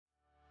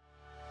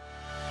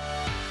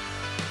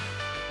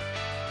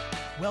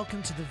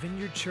Welcome to the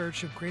Vineyard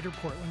Church of Greater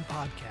Portland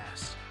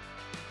podcast.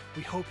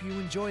 We hope you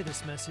enjoy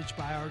this message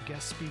by our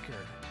guest speaker.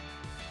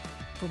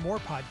 For more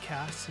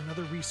podcasts and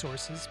other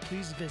resources,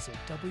 please visit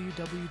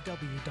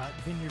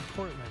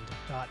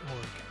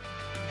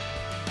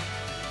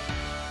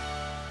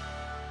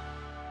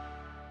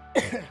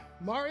www.vineyardportland.org.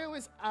 Mario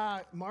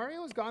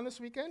is gone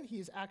this weekend.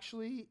 He's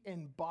actually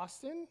in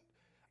Boston.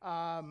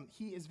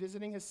 He is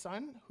visiting his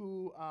son,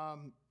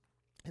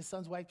 his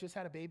son's wife just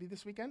had a baby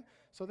this weekend.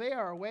 So they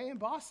are away in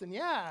Boston.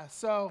 Yeah.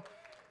 So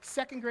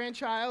second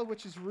grandchild,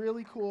 which is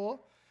really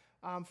cool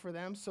for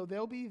them. So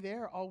they'll be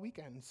there all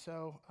weekend.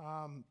 So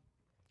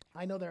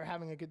I know they're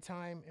having a good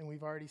time, and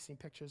we've already seen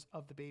pictures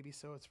of the baby.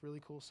 So it's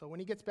really cool. So when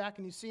he gets back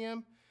and you see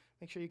him,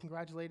 make sure you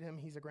congratulate him.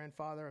 He's a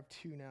grandfather of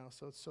 2 now.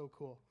 So it's so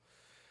cool.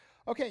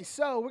 Okay,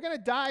 so we're going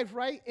to dive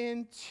right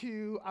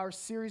into our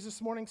series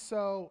this morning.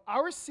 So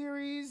our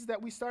series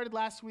that we started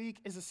last week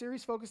is a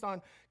series focused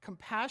on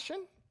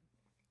compassion.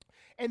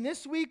 And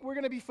this week, we're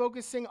going to be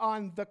focusing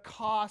on the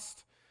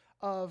cost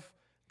of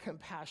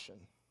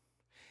compassion.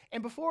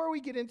 And before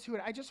we get into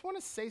it, I just want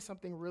to say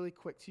something really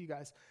quick to you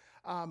guys.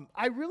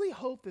 I really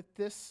hope that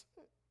this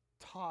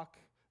talk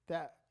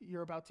that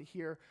you're about to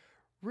hear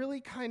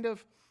really kind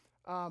of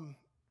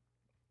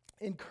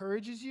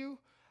encourages you,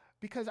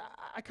 because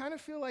I kind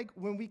of feel like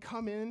when we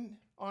come in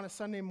on a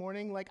Sunday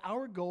morning, like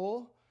our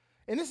goal,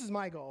 and this is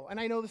my goal, and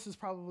I know this is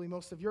probably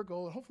most of your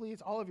goal, and hopefully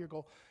it's all of your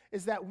goal,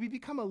 is that we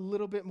become a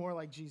little bit more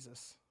like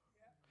Jesus,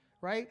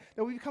 right?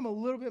 That we become a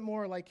little bit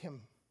more like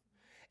him.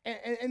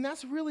 And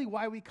that's really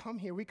why we come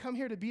here. We come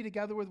here to be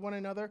together with one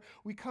another.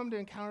 We come to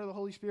encounter the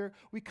Holy Spirit.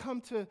 We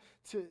come to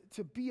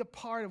be a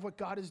part of what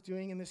God is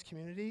doing in this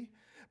community.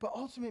 But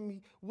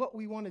ultimately, what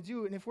we want to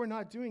do, and if we're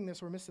not doing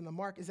this, we're missing the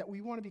mark, is that we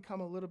want to become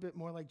a little bit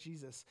more like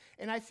Jesus.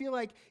 And I feel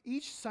like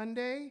each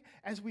Sunday,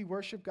 as we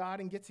worship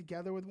God and get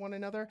together with one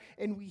another,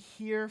 and we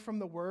hear from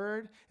the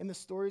Word and the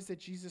stories that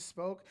Jesus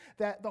spoke,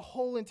 that the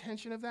whole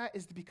intention of that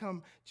is to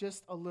become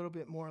just a little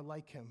bit more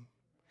like him.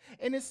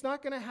 And it's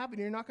not going to happen.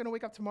 You're not going to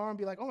wake up tomorrow and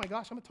be like, oh my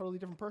gosh, I'm a totally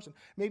different person.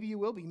 Maybe you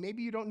will be.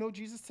 Maybe you don't know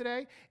Jesus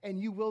today, and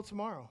you will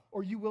tomorrow,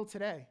 or you will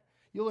today.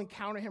 You'll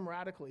encounter him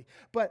radically.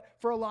 But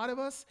for a lot of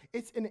us,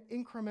 it's an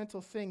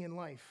incremental thing in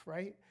life,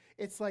 right?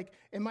 It's like,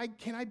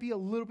 can I be a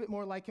little bit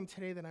more like him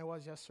today than I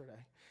was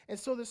yesterday? And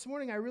so this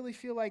morning, I really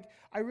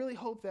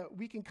hope that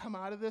we can come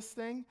out of this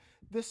thing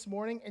this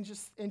morning and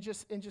just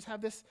have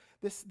this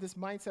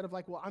mindset of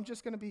like, well, I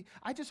just want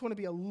to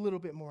be a little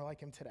bit more like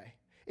him today.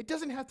 It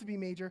doesn't have to be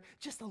major,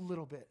 just a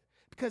little bit.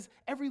 Because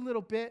every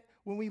little bit,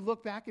 when we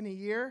look back in a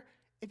year,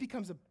 it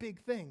becomes a big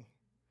thing.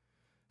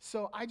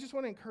 So I just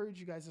want to encourage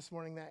you guys this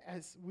morning that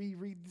as we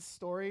read this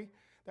story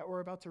that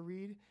we're about to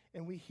read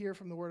and we hear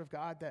from the Word of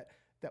God, that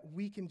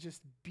we can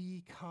just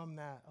become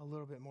that a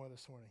little bit more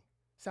this morning.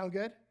 Sound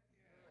good?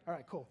 Yeah. All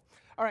right, cool.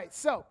 All right,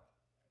 so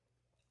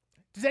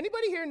does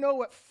anybody here know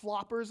what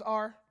floppers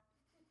are?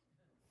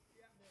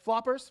 Yeah.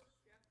 Floppers?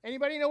 Yeah.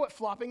 Anybody know what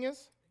flopping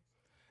is?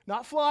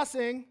 Not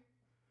flossing.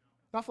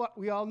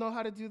 We all know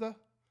how to do the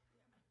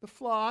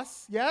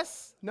floss.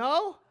 Yes?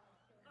 No?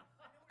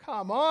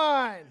 Come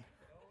on.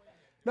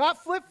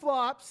 Not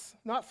flip-flops.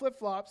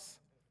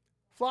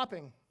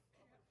 Flopping.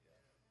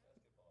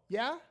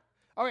 Yeah?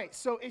 All right,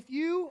 so if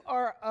you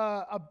are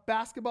a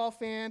basketball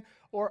fan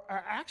or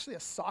are actually a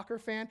soccer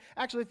fan,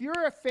 actually, if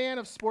you're a fan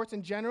of sports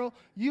in general,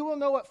 you will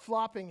know what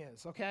flopping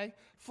is, okay?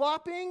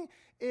 Flopping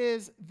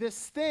is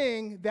this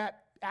thing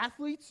that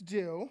athletes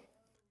do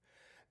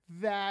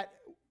that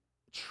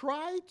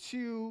try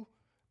to,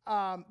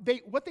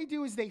 what they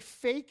do is they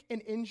fake an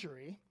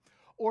injury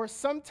or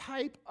some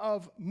type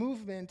of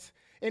movement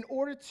in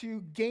order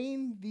to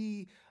gain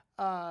the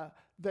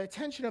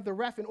attention of the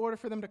ref in order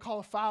for them to call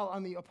a foul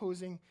on the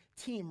opposing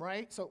team,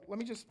 right? So let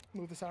me just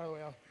move this out of the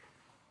way.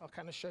 I'll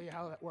kind of show you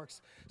how that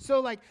works. So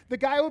like the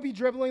guy will be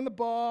dribbling the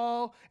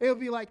ball, it'll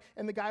be like,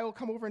 and the guy will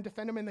come over and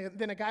defend him, and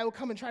then a guy will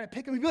come and try to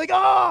pick him. He'll be like,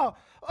 oh,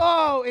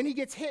 and he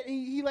gets hit.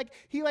 And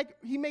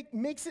he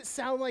makes it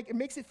sound like, it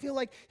makes it feel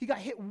like he got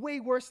hit way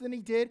worse than he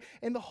did.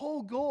 And the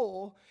whole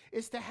goal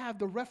is to have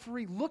the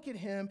referee look at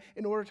him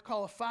in order to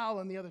call a foul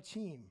on the other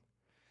team.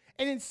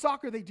 And in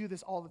soccer, they do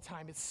this all the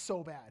time. It's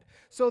so bad.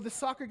 So the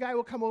soccer guy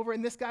will come over,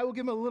 and this guy will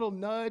give him a little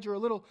nudge or a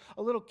little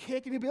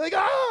kick, and he'll be like,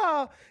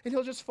 ah! And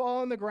he'll just fall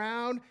on the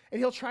ground, and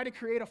he'll try to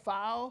create a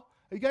foul.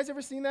 Have you guys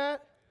ever seen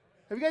that?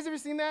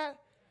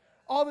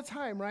 All the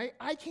time, right?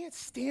 I can't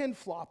stand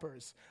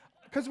floppers.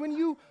 Because when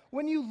you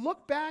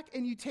look back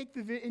and you take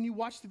and you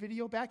watch the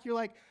video back, you're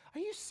like, are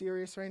you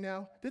serious right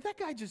now? Did that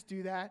guy just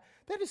do that?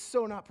 That is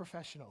so not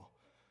professional.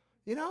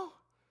 You know?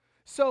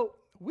 So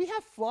we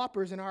have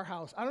floppers in our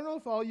house. I don't know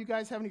if all you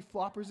guys have any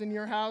floppers in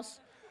your house,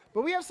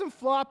 but we have some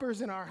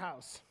floppers in our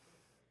house.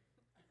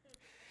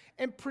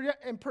 And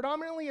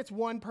predominantly it's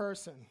one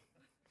person.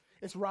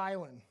 It's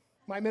Rylan,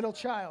 my middle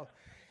child.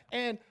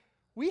 And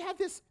we had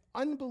this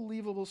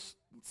unbelievable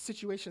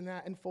situation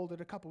that unfolded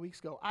a couple weeks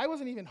ago. I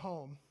wasn't even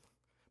home,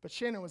 but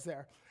Shannon was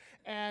there.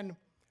 And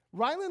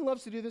Rylan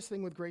loves to do this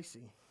thing with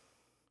Gracie,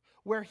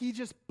 where he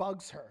just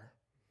bugs her,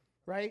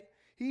 right?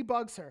 He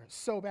bugs her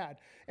so bad.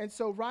 And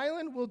so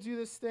Ryland will do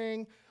this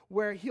thing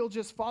where he'll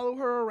just follow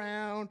her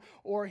around,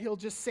 or he'll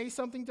just say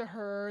something to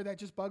her that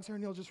just bugs her,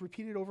 and he'll just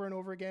repeat it over and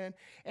over again.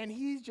 And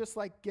he just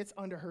like gets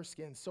under her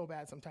skin so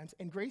bad sometimes.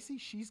 And Gracie,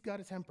 she's got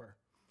a temper.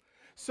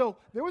 So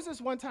there was this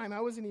one time,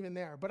 I wasn't even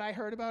there, but I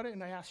heard about it,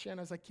 and I asked Shannon,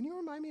 I was like, can you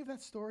remind me of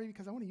that story?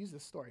 Because I want to use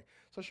this story.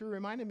 So she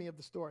reminded me of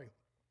the story.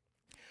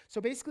 So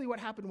basically what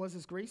happened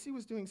was Gracie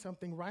was doing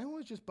something, Ryland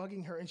was just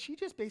bugging her, and she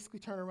just basically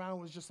turned around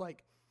and was just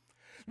like,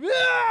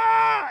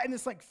 "Ah!" in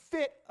this like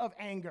fit of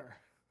anger.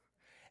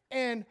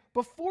 And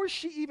before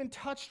she even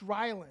touched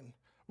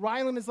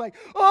Ryland is like,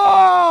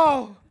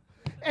 "Oh!"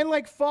 and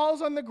like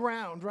falls on the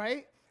ground,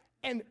 right?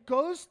 And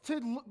goes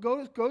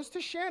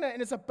to Shanna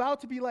and is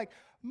about to be like,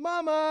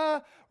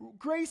 "Mama,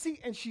 Gracie,"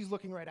 and she's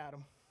looking right at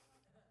him.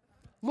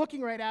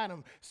 Looking right at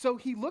him. So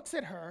he looks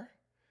at her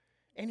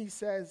and he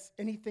says,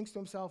 and he thinks to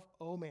himself,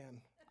 "Oh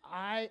man,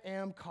 I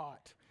am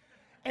caught."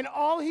 And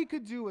all he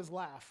could do was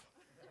laugh.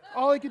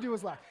 All he could do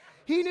was laugh.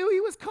 He knew he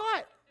was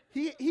caught.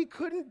 He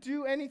couldn't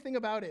do anything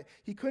about it.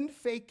 He couldn't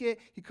fake it.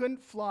 He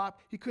couldn't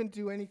flop. He couldn't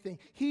do anything.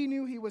 He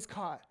knew he was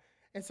caught.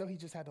 And so he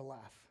just had to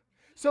laugh.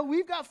 So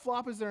we've got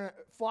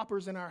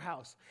floppers in our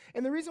house.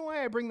 And the reason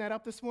why I bring that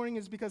up this morning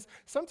is because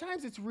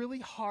sometimes it's really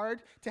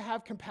hard to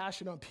have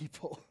compassion on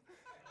people.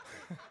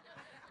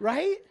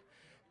 Right?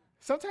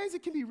 Sometimes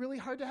it can be really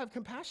hard to have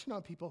compassion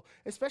on people,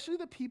 especially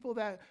the people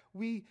that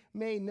we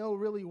may know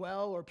really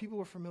well or people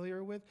we're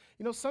familiar with.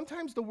 You know,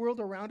 sometimes the world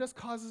around us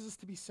causes us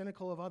to be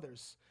cynical of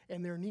others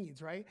and their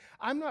needs, right?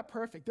 I'm not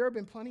perfect. There have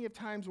been plenty of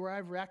times where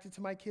I've reacted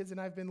to my kids and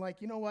I've been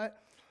like, you know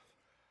what?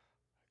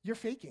 You're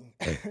faking.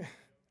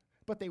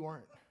 But they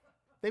weren't.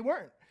 They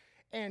weren't.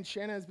 And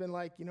Shanna has been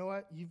like, you know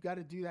what? You've got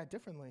to do that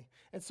differerly.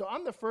 And so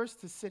I'm the first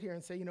to sit here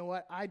and say, you know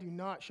what? I do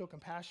not show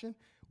compassion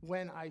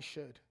when I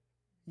should.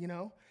 You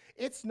know?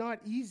 It's not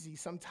easy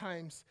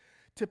sometimes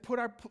to put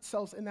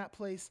ourselves in that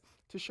place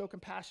to show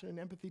compassion and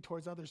empathy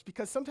towards others,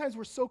 because sometimes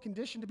we're so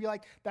conditioned to be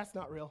like, that's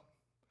not real.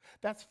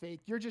 That's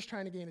fake. You're just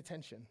trying to gain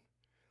attention.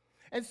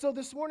 And so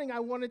this morning I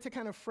wanted to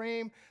kind of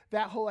frame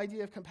that whole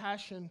idea of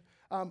compassion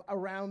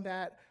around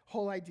that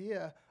whole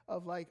idea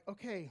of like,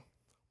 okay,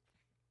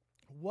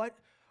 what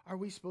are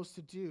we supposed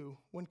to do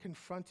when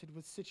confronted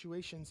with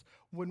situations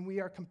when we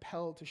are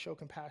compelled to show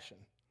compassion?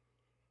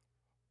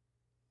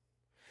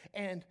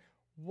 And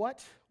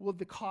what will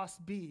the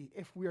cost be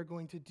if we are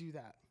going to do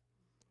that?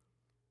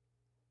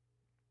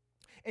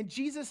 And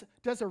Jesus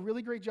does a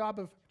really great job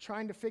of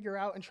trying to figure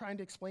out and trying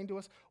to explain to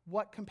us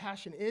what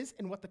compassion is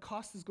and what the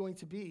cost is going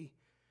to be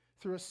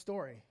through a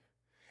story.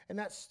 And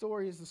that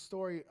story is the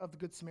story of the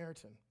Good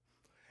Samaritan.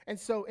 And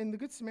so in the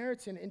Good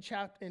Samaritan, in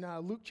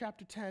Luke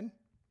chapter 10,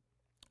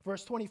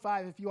 verse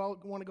 25, if you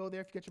all want to go there,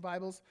 if you get your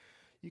Bibles,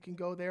 you can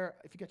go there.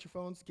 If you get your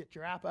phones, get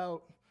your app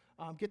out.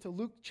 Get to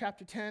Luke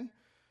chapter 10,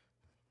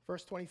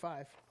 verse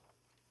 25.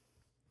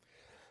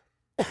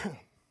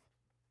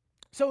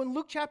 So in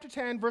Luke chapter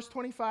 10, verse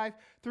 25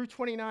 through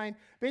 29,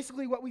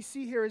 basically what we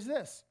see here is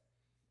this.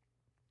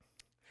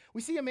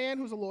 We see a man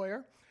who's a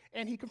lawyer,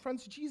 and he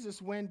confronts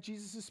Jesus when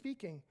Jesus is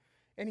speaking,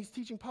 and he's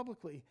teaching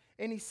publicly.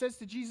 And he says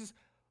to Jesus,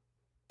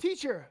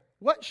 "Teacher,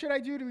 what should I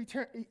do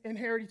to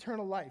inherit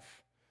eternal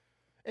life?"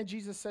 And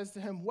Jesus says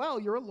to him, "Well,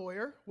 you're a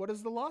lawyer. What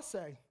does the law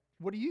say?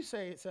 What do you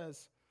say it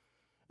says?"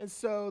 And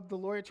so the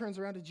lawyer turns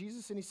around to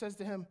Jesus, and he says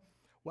to him,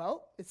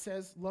 "Well, it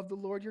says, love the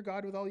Lord your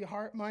God with all your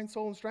heart, mind,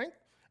 soul, and strength,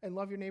 and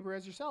love your neighbor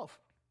as yourself."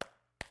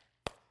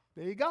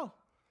 There you go.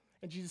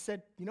 And Jesus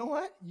said, "You know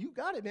what? You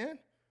got it, man.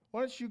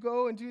 Why don't you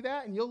go and do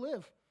that, and you'll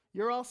live.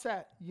 You're all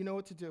set. You know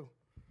what to do."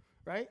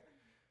 Right?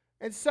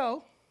 And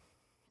so,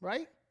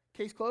 right?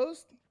 Case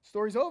closed.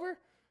 Story's over.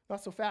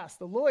 Not so fast.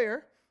 The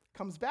lawyer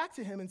comes back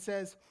to him and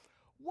says,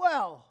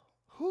 "Well,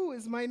 who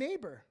is my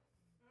neighbor?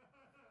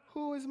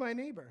 Who is my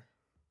neighbor?"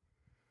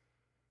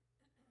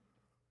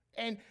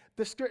 And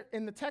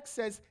the text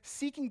says,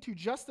 seeking to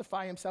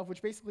justify himself,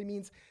 which basically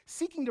means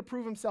seeking to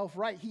prove himself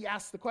right. He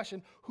asks the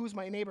question, who's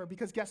my neighbor?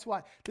 Because guess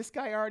what? This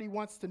guy already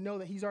wants to know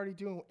that he's already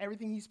doing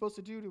everything he's supposed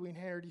to do to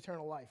inherit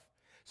eternal life.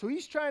 So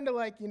he's trying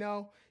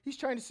to he's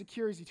trying to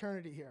secure his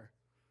eternity here.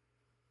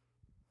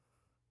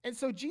 And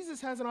so Jesus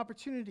has an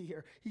opportunity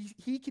here.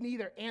 He can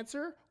either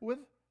answer with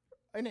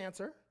an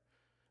answer,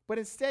 but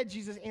instead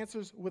Jesus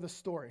answers with a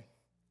story.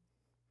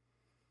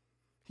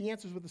 He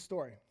answers with a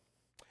story.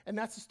 And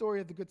that's the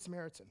story of the Good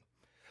Samaritan.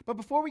 But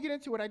before we get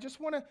into it, I just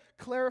want to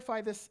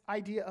clarify this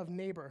idea of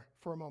neighbor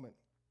for a moment.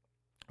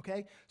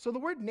 Okay? So the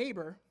word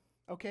neighbor,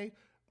 okay,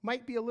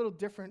 might be a little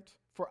different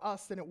for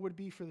us than it would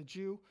be for the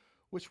Jew,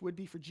 which would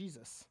be for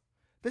Jesus.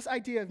 This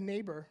idea of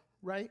neighbor,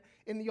 right,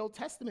 in the Old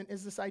Testament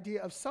is this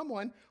idea of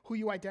someone who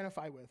you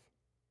identify with.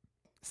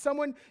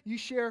 Someone you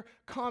share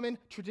common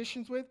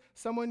traditions with,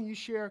 someone you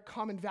share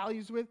common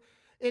values with.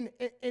 In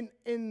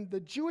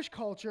the Jewish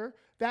culture,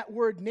 that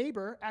word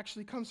neighbor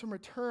actually comes from a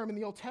term in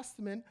the Old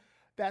Testament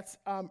that's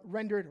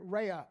rendered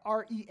rea,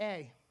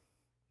 R-E-A.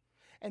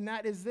 And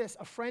that is this,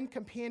 a friend,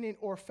 companion,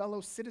 or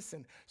fellow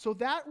citizen. So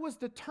that was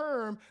the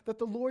term that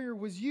the lawyer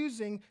was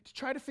using to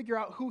try to figure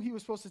out who he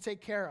was supposed to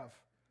take care of.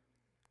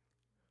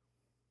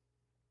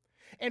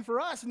 And for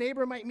us,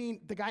 neighbor might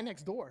mean the guy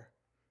next door.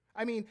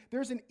 I mean,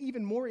 there's an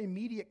even more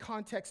immediate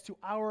context to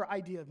our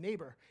idea of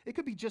neighbor. It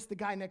could be just the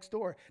guy next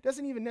door. It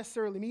doesn't even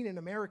necessarily mean an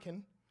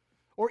American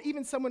or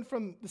even someone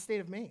from the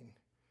state of Maine.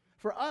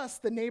 For us,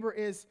 the neighbor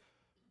is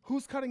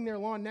who's cutting their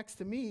lawn next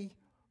to me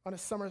on a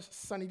summer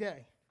sunny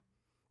day,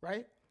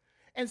 right?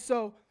 And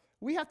so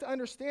we have to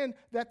understand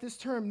that this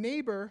term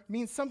neighbor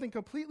means something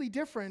completely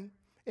different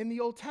in the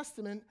Old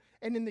Testament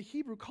and in the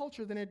Hebrew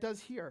culture than it does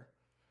here.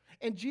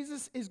 And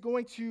Jesus is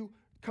going to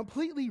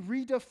completely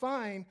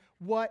redefine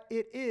what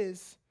it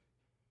is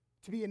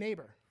to be a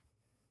neighbor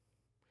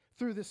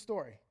through this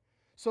story.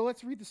 So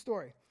let's read the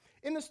story.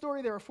 In the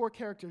story, there are 4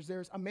 characters.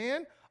 There's a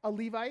man, a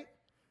Levite,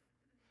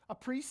 a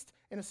priest,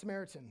 and a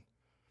Samaritan.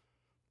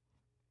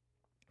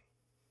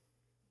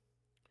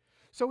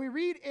 So we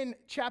read in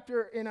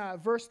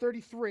verse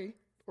 30,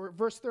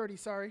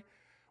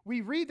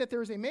 we read that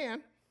there is a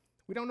man,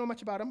 we don't know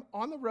much about him,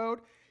 on the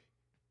road.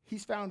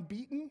 He's found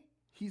beaten.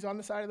 He's on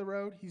the side of the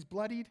road. He's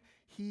bloodied.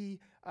 He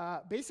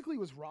basically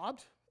was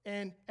robbed,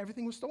 and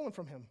everything was stolen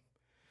from him.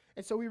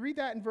 And so we read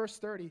that in verse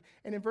 30.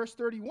 And in verse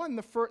 31,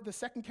 the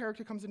second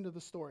character comes into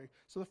the story.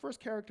 So the first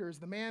character is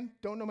the man.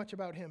 Don't know much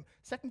about him.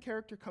 Second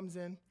character comes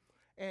in,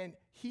 and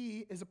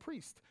he is a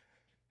priest.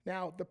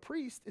 Now, the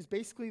priest is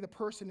basically the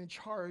person in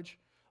charge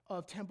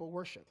of temple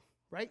worship,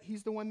 right?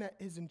 He's the one that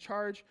is in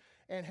charge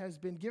and has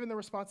been given the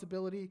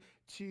responsibility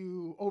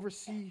to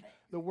oversee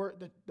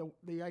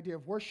the idea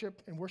of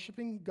worship and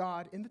worshiping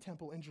God in the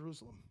temple in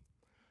Jerusalem,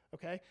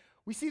 okay?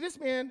 We see this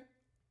man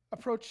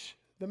approach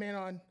the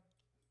man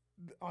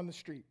on the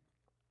street.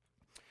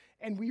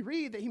 And we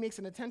read that he makes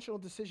an intentional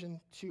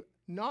decision to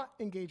not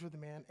engage with the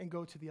man and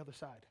go to the other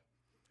side.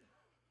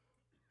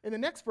 In the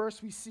next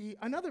verse, we see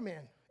another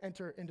man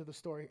enter into the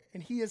story,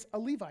 and he is a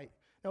Levite.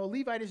 Now, a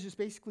Levite is just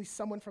basically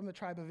someone from the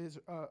tribe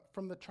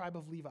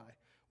of Levi,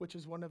 which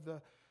is one of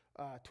the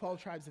 12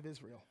 tribes of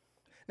Israel.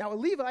 Now, a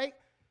Levite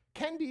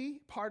can be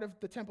part of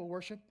the temple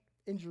worship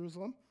in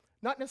Jerusalem,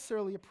 not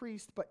necessarily a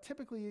priest, but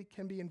typically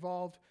can be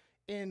involved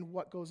in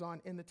what goes on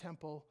in the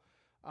temple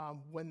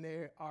when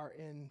they are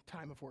in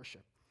time of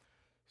worship.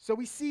 So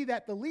we see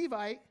that the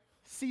Levite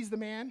sees the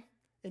man,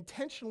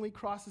 intentionally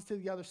crosses to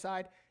the other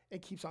side,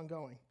 and keeps on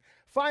going.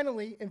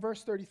 Finally, in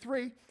verse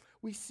 33,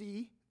 we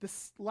see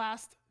this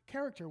last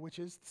character, which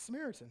is the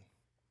Samaritan.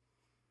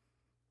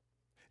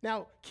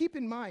 Now, keep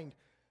in mind,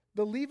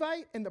 the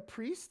Levite and the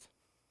priest,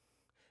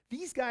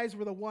 these guys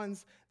were the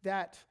ones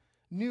that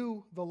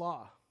knew the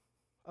law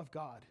of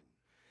God.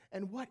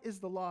 And what is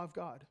the law of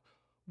God?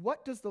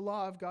 What does the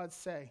law of God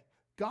say?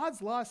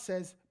 God's law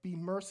says, be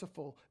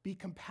merciful, be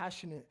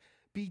compassionate,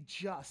 be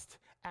just,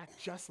 act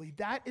justly.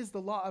 That is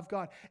the law of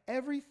God.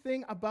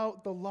 Everything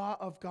about the law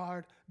of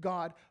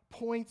God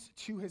points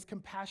to his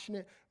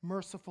compassionate,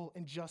 merciful,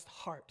 and just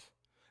heart.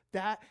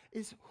 That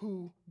is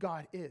who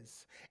God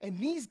is. And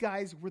these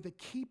guys were the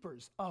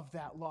keepers of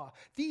that law.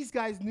 These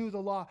guys knew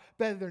the law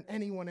better than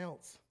anyone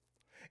else.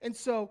 And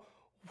so,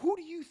 who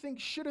do you think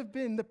should have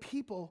been the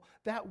people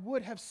that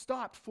would have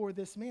stopped for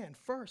this man,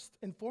 first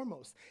and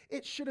foremost?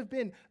 It should have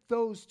been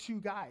those 2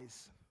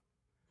 guys.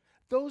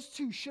 Those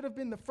 2 should have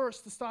been the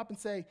first to stop and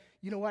say,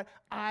 you know what,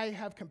 I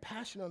have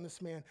compassion on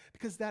this man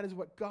because that is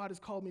what God has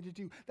called me to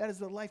do. That is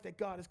the life that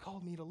God has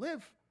called me to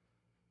live.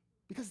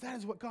 Because that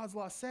is what God's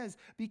law says.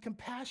 Be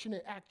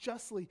compassionate, act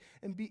justly,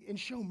 and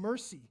show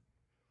mercy.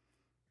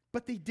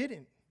 But they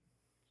didn't.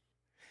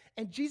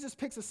 And Jesus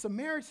picks a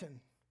Samaritan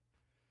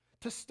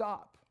to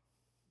stop.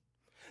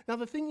 Now,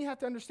 the thing you have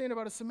to understand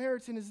about a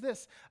Samaritan is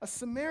this. A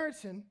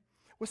Samaritan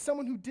was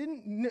someone who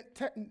didn't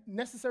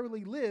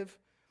necessarily live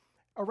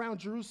around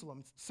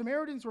Jerusalem.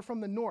 Samaritans were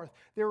from the north.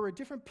 They were a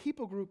different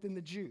people group than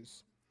the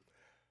Jews.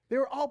 They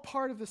were all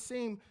part of the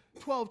same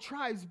 12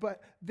 tribes,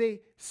 but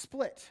they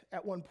split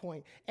at one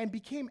point and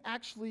became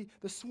actually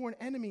the sworn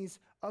enemies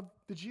of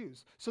the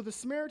Jews. So the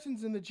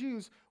Samaritans and the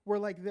Jews were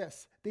like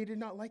this. They did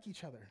not like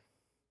each other.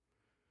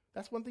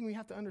 That's one thing we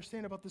have to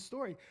understand about this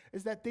story,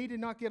 is that they did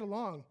not get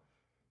along.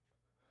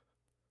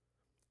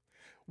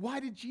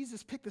 Why did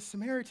Jesus pick the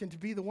Samaritan to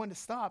be the one to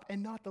stop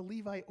and not the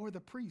Levite or the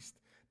priest?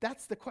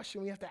 That's the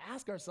question we have to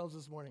ask ourselves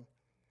this morning.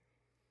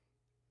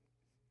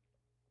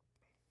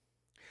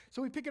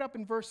 So we pick it up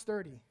in verse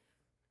 30.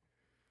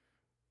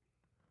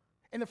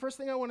 And the first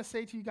thing I want to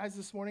say to you guys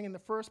this morning, and the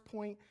first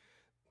point,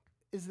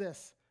 is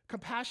this.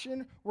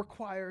 Compassion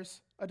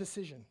requires a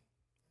decision.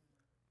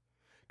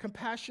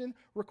 Compassion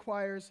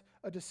requires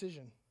a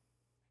decision.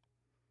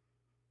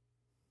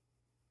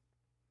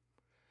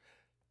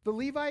 The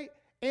Levite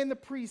and the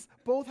priest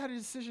both had a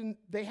decision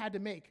they had to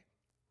make.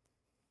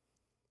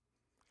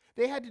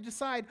 They had to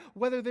decide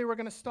whether they were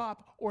going to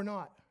stop or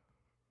not.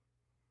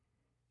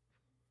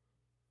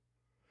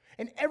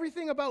 And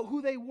everything about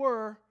who they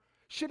were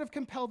should have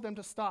compelled them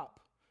to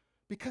stop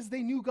because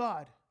they knew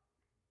God.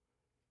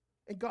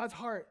 And God's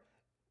heart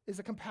is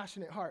a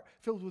compassionate heart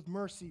filled with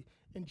mercy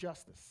and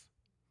justice.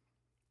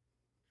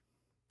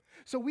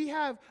 So we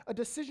have a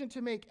decision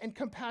to make, and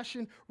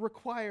compassion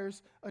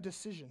requires a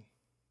decision.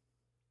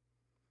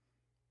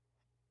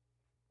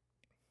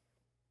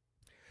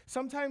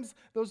 Sometimes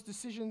those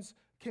decisions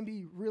can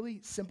be really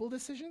simple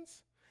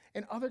decisions,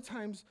 and other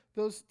times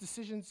those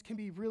decisions can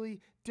be really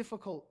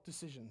difficult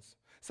decisions.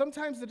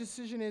 Sometimes the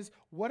decision is,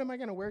 what am I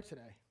going to wear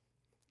today?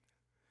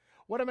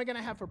 What am I going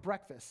to have for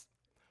breakfast?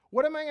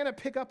 What am I going to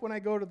pick up when I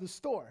go to the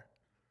store?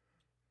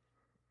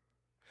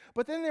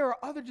 But then there are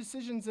other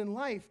decisions in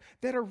life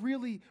that are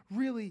really,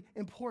 really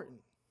important.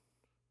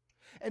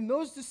 And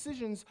those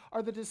decisions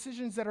are the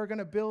decisions that are going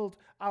to build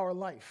our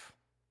life.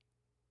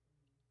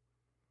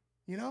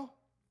 You know?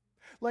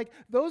 Like,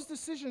 those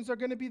decisions are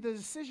going to be the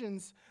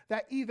decisions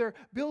that either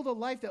build a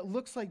life that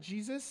looks like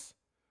Jesus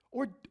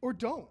or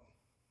don't.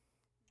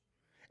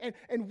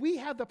 And we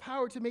have the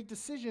power to make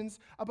decisions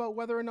about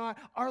whether or not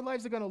our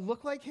lives are going to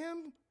look like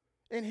him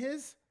and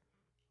his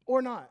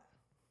or not.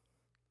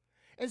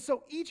 And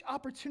so each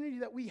opportunity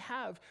that we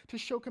have to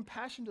show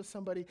compassion to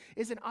somebody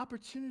is an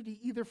opportunity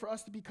either for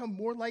us to become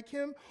more like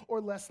him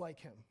or less like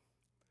him.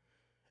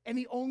 And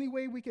the only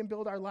way we can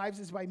build our lives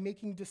is by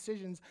making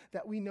decisions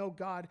that we know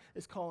God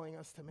is calling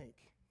us to make.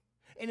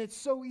 And it's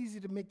so easy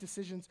to make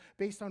decisions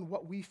based on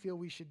what we feel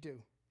we should do.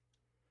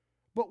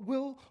 But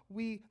will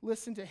we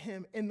listen to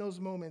him in those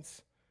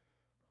moments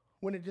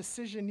when a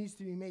decision needs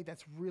to be made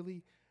that's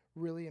really,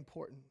 really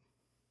important?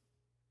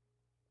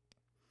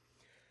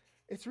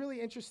 It's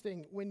really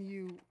interesting when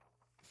you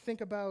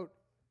think about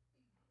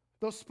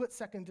those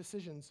split-second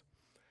decisions.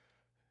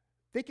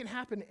 They can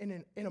happen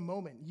in a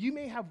moment. You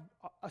may have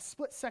a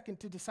split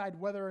second to decide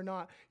whether or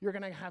not you're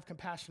going to have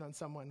compassion on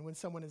someone when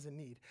someone is in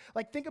need.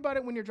 Like, think about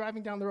it when you're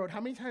driving down the road. How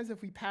many times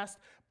have we passed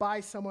by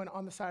someone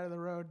on the side of the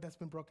road that's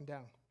been broken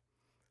down?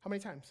 How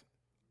many times?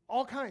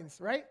 All kinds,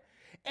 right?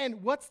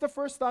 And what's the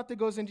first thought that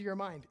goes into your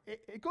mind?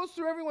 It goes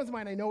through everyone's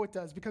mind. I know it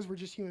does because we're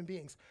just human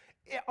beings.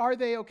 Are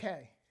they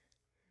okay?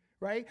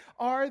 Right?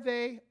 Are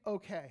they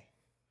okay?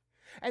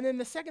 And then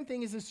the second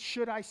thing is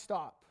should I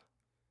stop?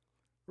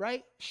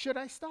 Right? Should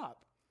I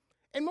stop?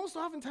 And most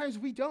oftentimes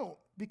we don't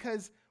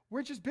because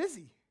we're just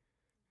busy.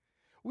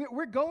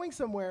 We're going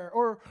somewhere,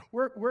 or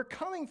we're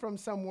coming from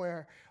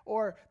somewhere,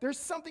 or there's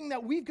something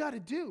that we've got to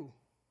do.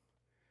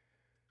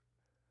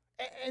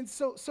 And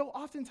so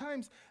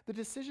oftentimes the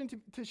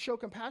decision to show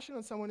compassion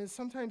on someone is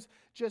sometimes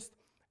just,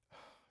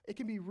 it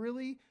can be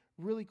really,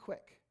 really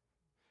quick.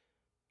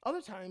 Other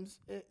times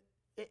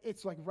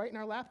it's like right in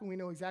our lap and we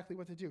know exactly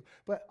what to do.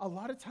 But a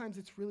lot of times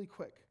it's really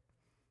quick.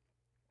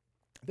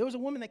 There was a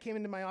woman that came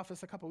into my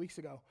office a couple weeks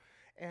ago,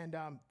 and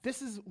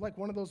this is like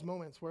one of those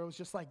moments where it was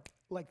just like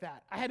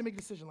that. I had to make a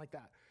decision like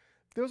that.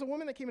 There was a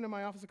woman that came into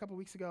my office a couple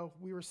weeks ago.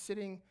 We were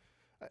sitting,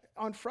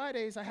 on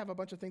Fridays I have a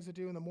bunch of things to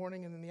do in the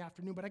morning and in the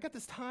afternoon, but I got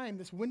this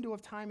window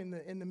of time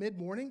in the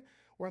mid-morning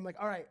where I'm like,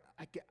 all right,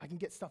 I can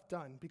get stuff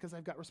done because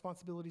I've got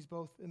responsibilities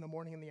both in the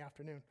morning and the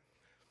afternoon.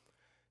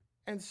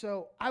 And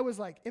so I was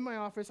like, in my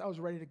office, I was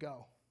ready to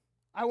go.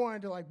 I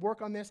wanted to like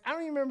work on this. I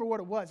don't even remember what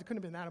it was. It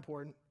couldn't have been that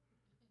important.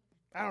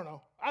 I don't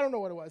know. I don't know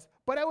what it was.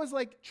 But I was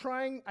like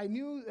trying, I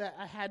knew that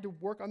I had to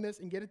work on this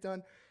and get it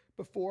done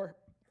before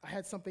I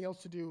had something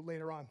else to do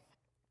later on.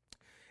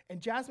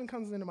 And Jasmine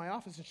comes into my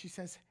office and she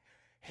says,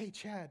 hey,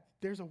 Chad,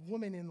 there's a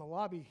woman in the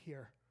lobby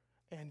here,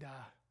 and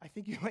I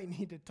think you might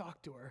need to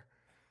talk to her.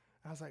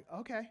 I was like,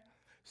 okay.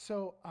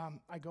 So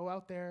I go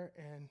out there,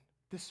 and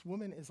this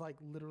woman is like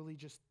literally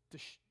just,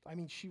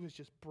 she was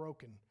just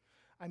broken.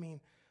 I mean,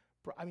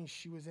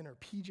 she was in her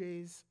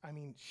PJs. I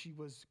mean, she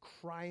was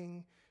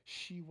crying.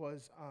 She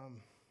was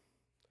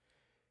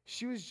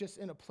just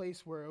in a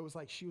place where it was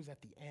like she was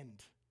at the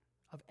end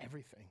of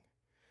everything.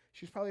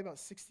 She was probably about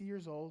 60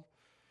 years old.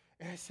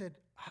 And I said,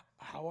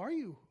 how are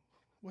you?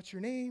 What's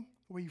your name?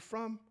 Where are you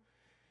from?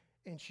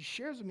 And she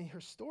shares with me her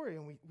story,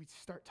 and we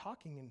start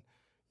talking. And,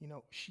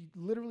 she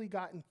literally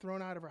gotten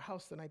thrown out of her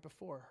house the night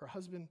before. Her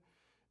husband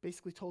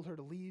basically told her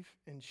to leave,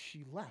 and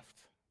she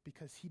left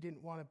because he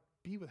didn't want to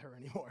be with her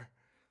anymore.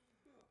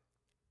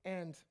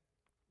 And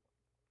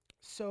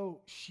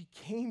so she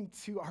came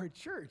to our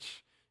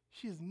church.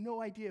 She has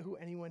no idea who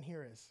anyone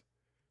here is.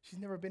 She's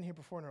never been here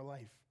before in her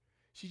life.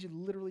 She just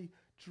literally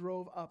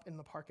drove up in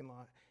the parking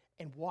lot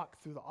and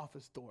walked through the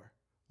office door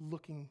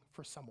looking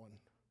for someone.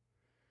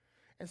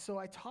 And so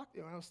I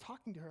was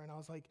talking to her, and I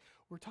was like,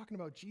 we're talking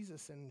about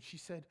Jesus, and she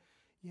said,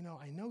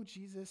 I know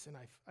Jesus, and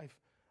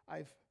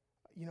I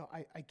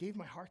gave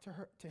my heart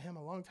to him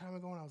a long time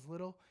ago when I was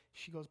little.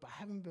 She goes, but I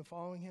haven't been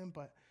following him,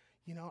 but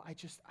I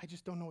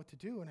just don't know what to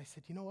do. And I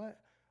said, you know what?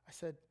 I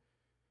said,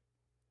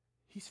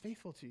 he's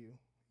faithful to you.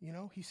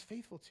 He's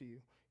faithful to you.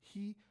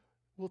 He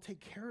will take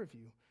care of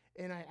you.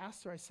 And I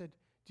asked her, I said,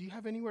 do you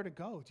have anywhere to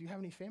go? Do you have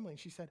any family? And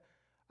she said,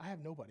 I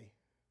have nobody.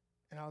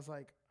 And I was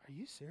like, are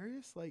you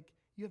serious? Like,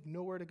 you have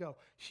nowhere to go.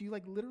 She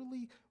like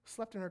literally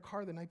slept in her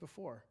car the night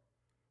before.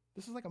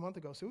 This was like a month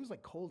ago, so it was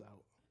like cold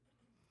out.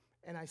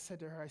 And I said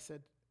to her, I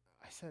said,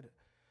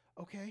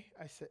 okay.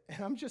 I said,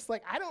 and I'm just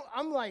like,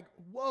 I'm like,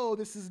 whoa,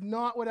 this is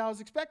not what I was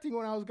expecting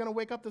when I was going to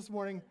wake up this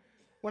morning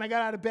when I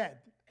got out of bed,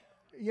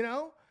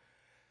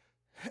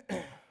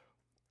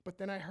 But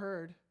then I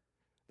heard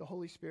the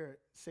Holy Spirit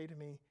say to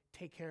me,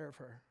 take care of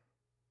her.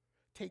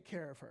 Take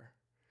care of her.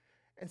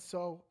 And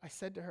so I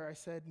said to her, I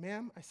said,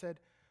 ma'am, I said,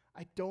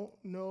 I don't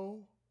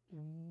know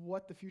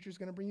what the future is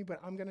going to bring you, but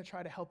I'm going to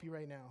try to help you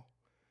right now.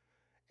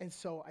 And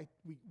so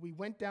we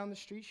went down the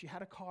street. She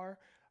had a car,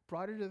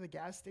 brought her to the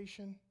gas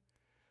station.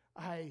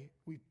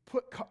 We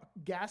put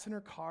gas in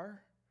her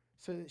car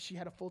so that she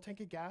had a full tank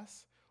of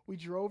gas. We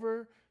drove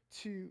her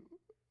to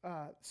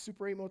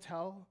Super 8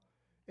 Motel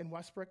in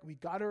Westbrook. We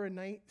got her a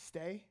night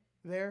stay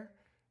there,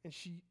 and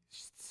she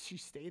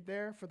stayed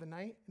there for the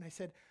night. And I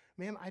said,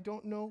 ma'am, I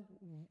don't know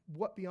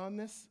what beyond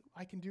this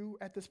I can do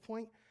at this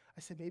point. I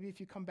said, maybe if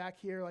you come back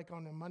here like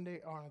on a Monday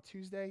or on a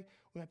Tuesday,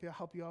 we might be able to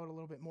help you out a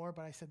little bit more.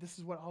 But I said, this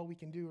is all we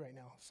can do right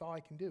now. It's all I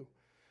can do.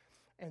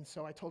 And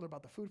so I told her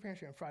about the food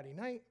pantry on Friday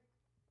night.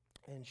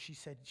 And she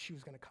said she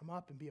was going to come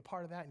up and be a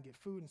part of that and get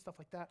food and stuff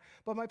like that.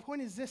 But my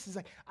point is this, is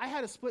like I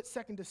had a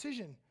split-second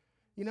decision,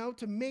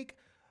 to make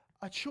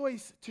a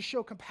choice to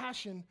show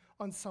compassion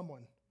on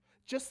someone,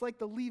 just like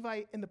the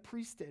Levite and the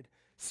priest did.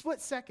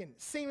 Split second,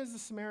 same as the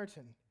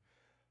Samaritan.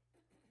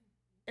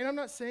 And I'm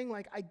not saying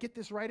like I get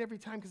this right every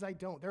time, because I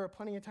don't. There are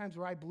plenty of times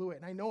where I blew it,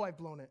 and I know I've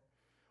blown it,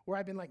 where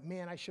I've been like,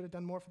 man, I should have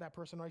done more for that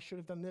person, or I should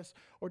have done this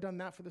or done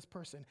that for this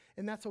person.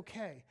 And that's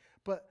okay.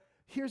 But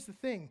here's the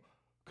thing.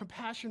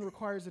 Compassion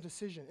requires a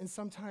decision, and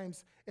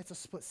sometimes it's a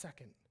split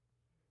second.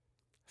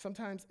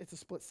 Sometimes it's a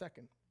split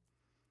second.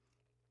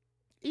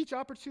 Each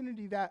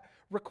opportunity that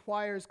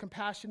requires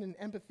compassion and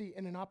empathy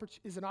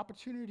is an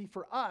opportunity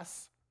for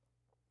us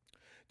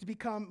to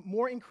become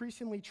more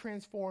increasingly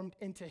transformed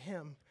into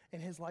Him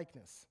and His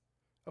likeness,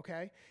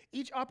 okay?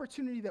 Each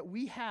opportunity that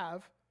we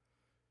have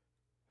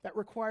that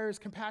requires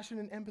compassion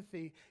and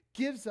empathy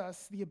gives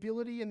us the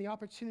ability and the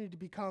opportunity to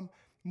become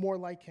more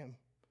like Him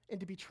and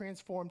to be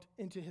transformed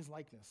into His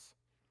likeness.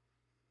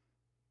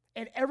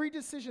 And every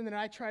decision that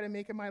I try to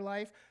make in my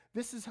life,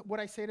 this is what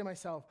I say to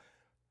myself.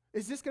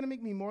 Is this going to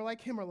make me more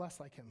like Him or less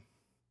like Him?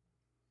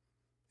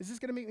 Is this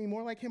going to make me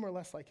more like Him or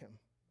less like Him?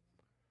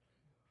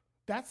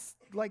 That's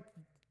like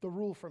the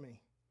rule for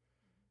me.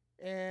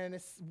 And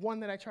it's one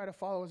that I try to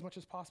follow as much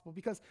as possible,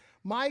 because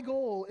my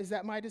goal is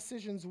that my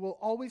decisions will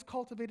always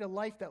cultivate a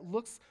life that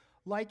looks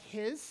like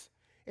His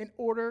in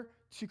order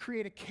to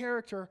create a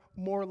character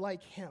more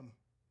like Him.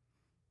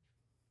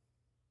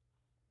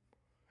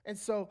 And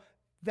so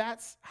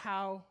that's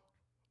how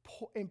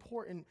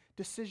important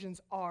decisions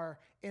are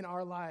in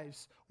our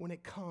lives when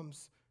it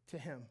comes to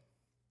Him.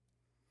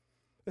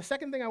 The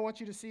second thing I want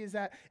you to see is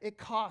that it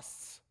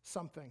costs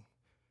something.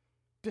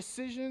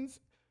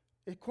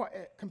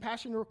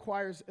 Compassion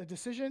requires a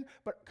decision,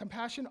 but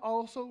compassion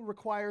also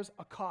requires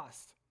a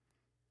cost.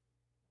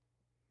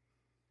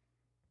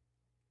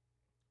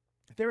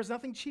 There is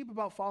nothing cheap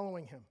about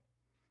following Him.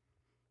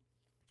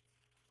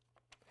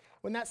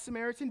 When that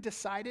Samaritan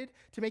decided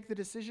to make the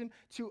decision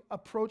to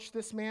approach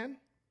this man,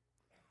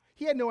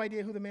 he had no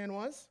idea who the man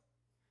was,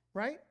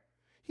 right?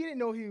 He didn't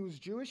know he was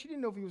Jewish. He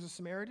didn't know if he was a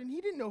Samaritan.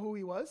 He didn't know who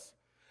he was.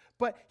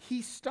 But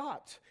he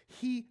stopped.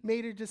 He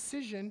made a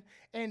decision,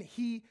 and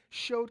he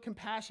showed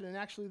compassion. And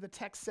actually, the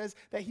text says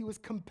that he was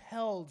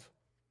compelled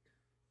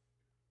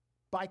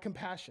by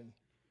compassion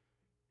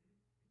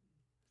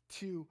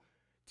to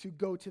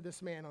go to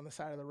this man on the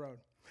side of the road.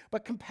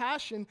 But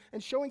compassion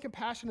and showing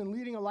compassion and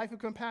leading a life of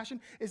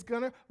compassion is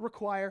going to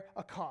require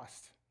a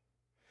cost.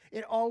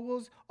 It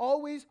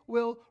always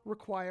will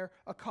require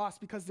a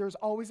cost, because there's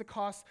always a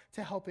cost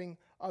to helping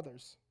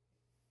others.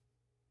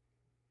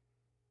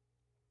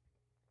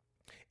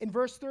 In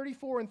verse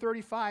 34 and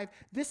 35,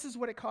 this is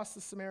what it cost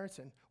the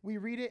Samaritan. We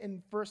read it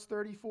in verse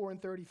 34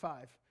 and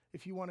 35,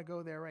 if you want to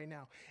go there right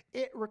now.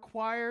 It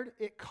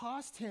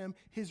cost him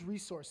his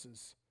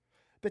resources.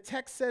 The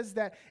text says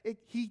that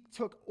he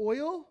took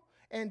oil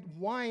and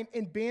wine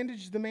and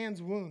bandaged the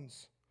man's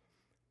wounds.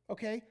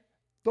 Okay?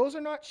 Those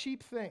are not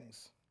cheap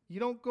things. You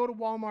don't go to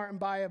Walmart and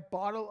buy a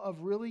bottle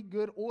of really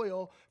good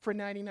oil for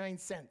 99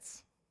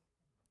 cents.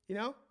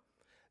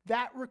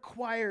 That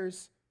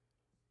requires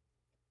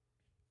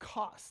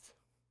cost.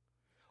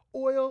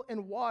 Oil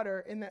and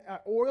water and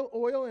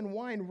oil and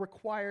wine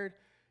required,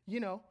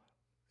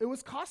 it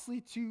was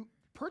costly to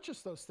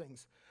purchase those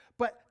things.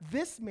 But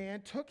this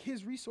man took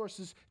his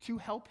resources to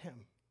help him.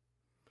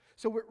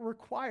 So it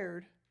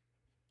required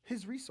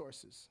his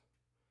resources.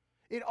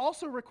 It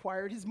also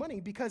required his money,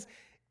 because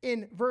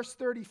in verse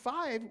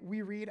 35,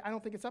 we read, I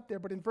don't think it's up there,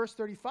 but in verse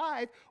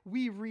 35,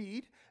 we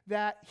read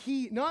that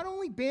he not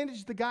only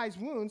bandaged the guy's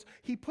wounds,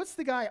 he puts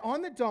the guy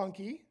on the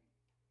donkey,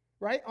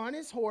 right, on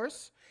his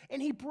horse,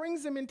 and he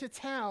brings him into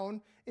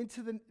town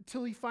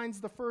till he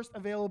finds the first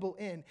available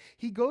inn.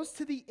 He goes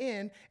to the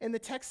inn, and the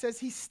text says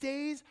he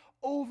stays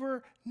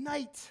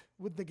overnight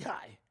with the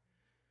guy.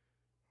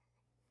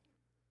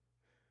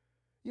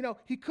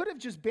 He could have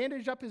just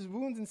bandaged up his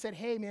wounds and said,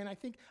 hey, man, I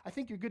think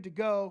you're good to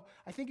go.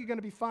 I think you're going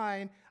to be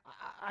fine.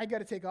 I got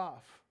to take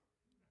off.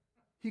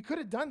 He could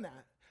have done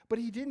that, but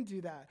he didn't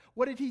do that.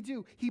 What did he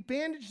do? He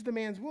bandaged the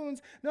man's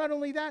wounds. Not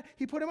only that,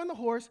 he put him on the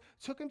horse,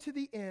 took him to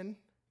the inn,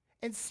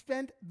 and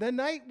spent the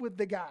night with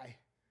the guy.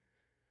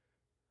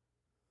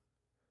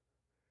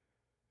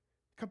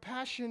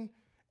 Compassion,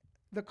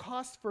 the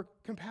cost for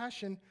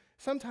compassion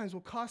sometimes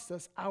will cost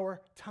us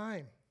our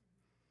time.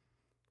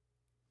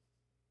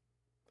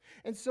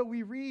 And so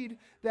we read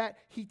that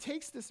he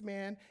takes this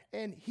man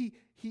and he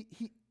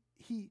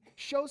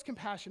shows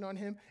compassion on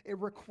him. It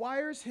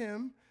requires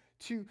him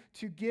to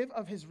give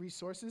of his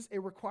resources.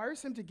 It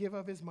requires him to give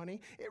of his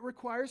money. It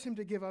requires him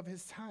to give of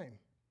his time.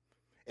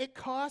 It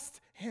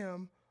cost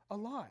him a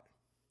lot.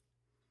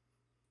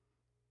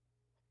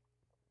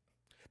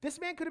 This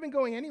man could have been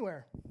going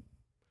anywhere.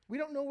 We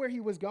don't know where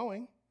he was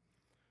going,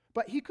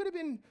 but he could have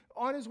been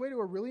on his way to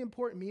a really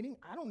important meeting.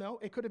 I don't know.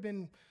 It could have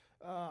been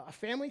a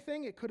family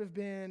thing. It could have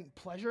been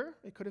pleasure.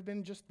 It could have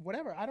been just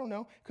whatever. I don't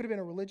know. It could have been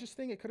a religious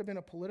thing. It could have been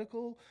a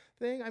political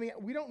thing. I mean,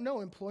 we don't know.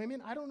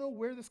 Employment. I don't know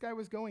where this guy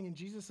was going, and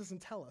Jesus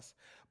doesn't tell us.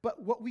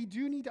 But what we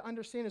do need to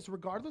understand is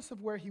regardless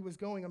of where he was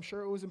going, I'm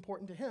sure it was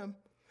important to him,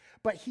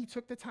 but he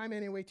took the time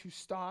anyway to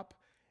stop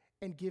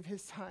and give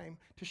his time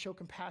to show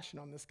compassion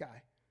on this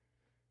guy.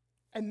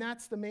 And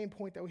that's the main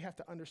point that we have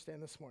to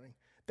understand this morning.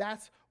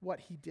 That's what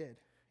he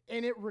did.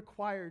 And it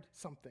required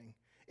something.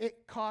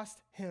 It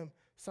cost him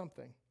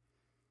something.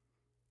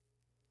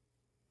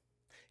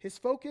 His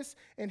focus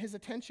and his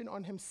attention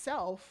on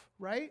himself,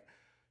 right?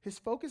 His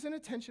focus and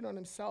attention on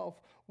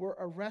himself were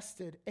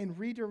arrested and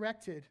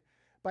redirected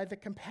by the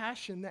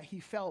compassion that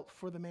he felt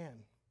for the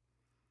man.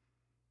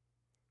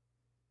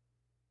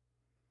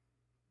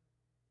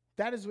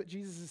 That is what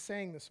Jesus is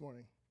saying this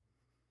morning.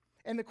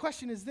 And the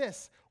question is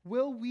this: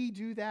 will we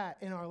do that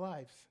in our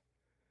lives?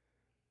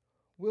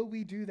 Will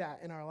we do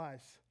that in our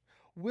lives?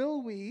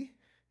 Will we,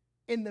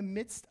 in the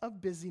midst of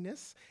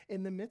busyness,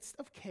 in the midst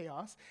of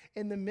chaos,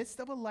 in the midst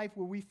of a life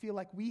where we feel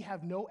like we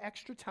have no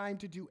extra time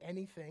to do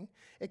anything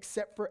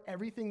except for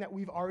everything that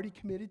we've already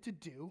committed to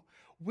do,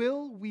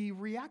 will we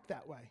react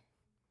that way?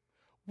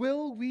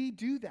 Will we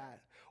do that?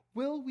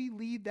 Will we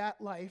lead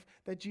that life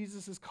that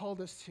Jesus has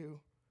called us to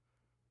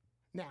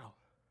now?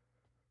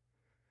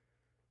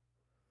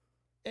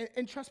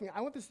 And trust me,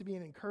 I want this to be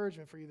an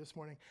encouragement for you this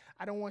morning.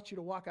 I don't want you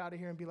to walk out of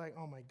here and be like,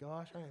 oh my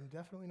gosh, I am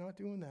definitely not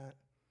doing that.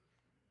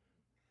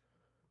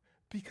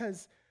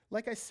 Because,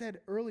 like I said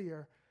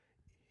earlier,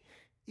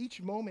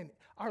 each moment,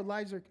 our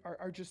lives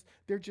are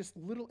just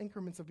little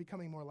increments of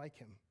becoming more like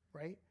him,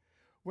 right?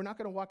 We're not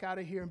going to walk out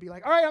of here and be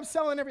like, all right, I'm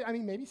selling everything. I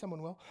mean, maybe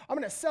someone will. I'm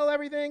going to sell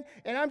everything,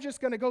 and I'm just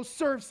going to go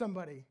serve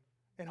somebody.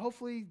 And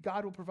hopefully,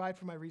 God will provide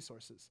for my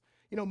resources.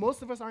 You know,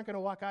 most of us aren't going to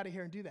walk out of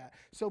here and do that.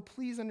 So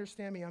please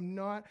understand me. I'm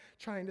not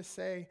trying to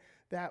say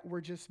that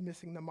we're just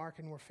missing the mark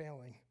and we're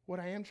failing. What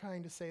I am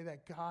trying to say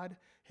that God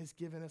has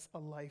given us a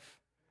life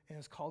and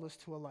has called us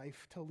to a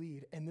life to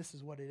lead, and this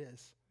is what it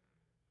is.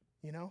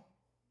 You know?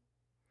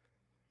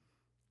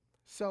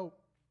 So,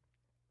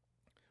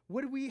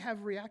 would we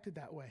have reacted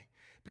that way?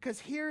 Because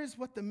here is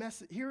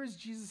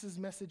Jesus'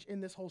 message in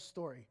this whole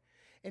story.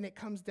 And it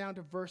comes down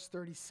to verse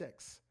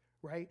 36.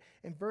 Right?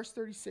 In verse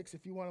 36,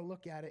 if you want to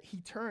look at it, he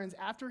turns,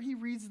 after he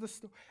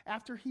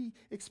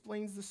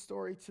explains the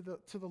story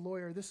to the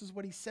lawyer, this is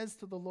what he says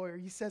to the lawyer.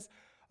 He says,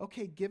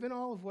 okay, given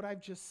all of what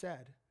I've just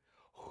said,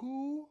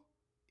 who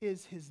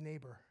is his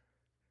neighbor?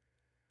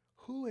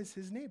 Who is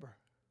his neighbor?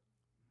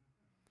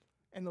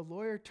 And the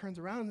lawyer turns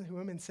around to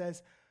him and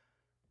says,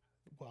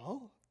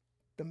 well,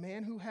 the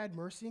man who had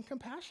mercy and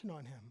compassion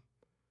on him.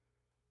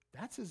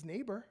 That's his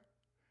neighbor.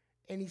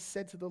 And he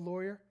said to the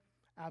lawyer,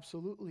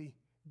 absolutely,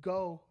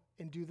 go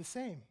and do the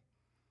same.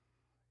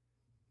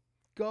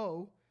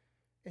 Go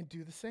and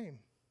do the same.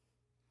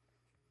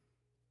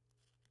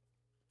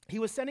 He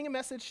was sending a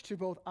message to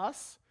both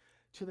us,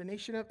 to the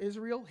nation of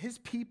Israel, his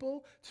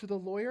people, to the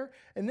lawyer.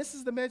 And this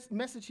is the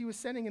message he was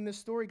sending in this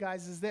story,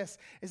 guys, is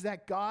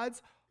that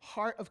God's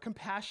heart of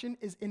compassion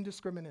is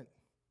indiscriminate.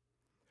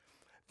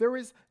 There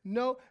is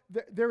no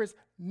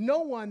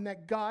one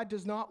that God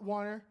does not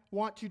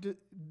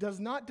does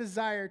not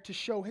desire to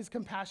show his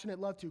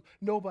compassionate love to.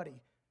 Nobody.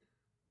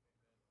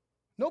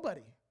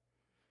 Nobody.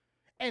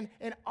 And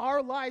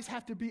our lives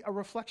have to be a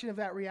reflection of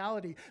that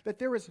reality, that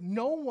there is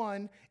no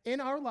one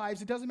in our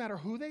lives, it doesn't matter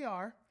who they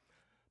are,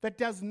 that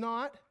does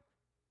not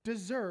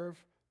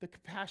deserve the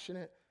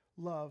compassionate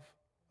love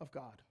of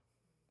God.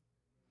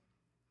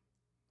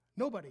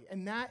 Nobody.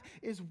 And that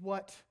is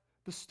what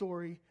the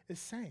story is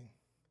saying.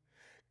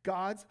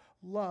 God's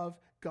love,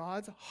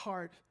 God's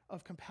heart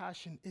of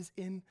compassion is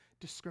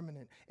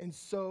indiscriminate, and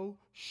so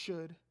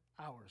should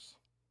ours.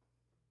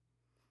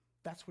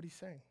 That's what he's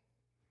saying.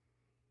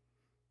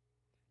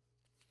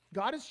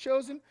 God has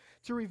chosen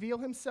to reveal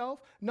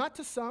himself, not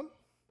to some.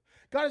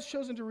 God has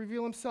chosen to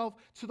reveal himself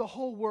to the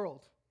whole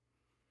world.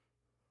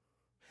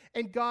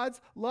 And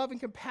God's love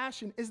and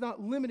compassion is not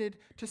limited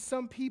to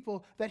some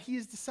people that he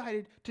has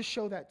decided to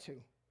show that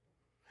to.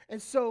 And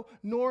so,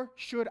 nor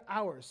should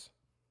ours.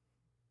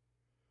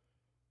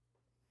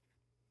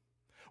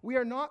 We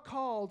are not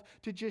called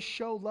to just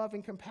show love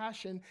and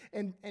compassion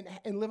and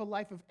live a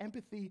life of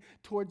empathy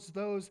towards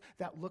those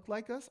that look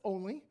like us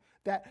only,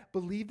 that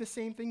believe the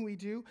same thing we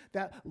do,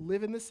 that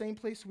live in the same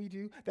place we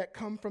do, that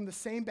come from the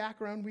same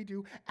background we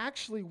do.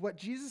 Actually, what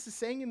Jesus is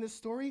saying in this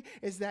story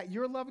is that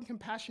your love and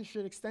compassion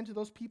should extend to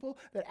those people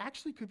that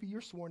actually could be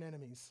your sworn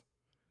enemies.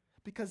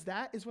 Because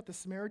that is what the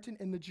Samaritan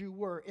and the Jew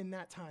were in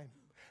that time.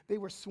 They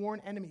were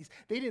sworn enemies.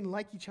 They didn't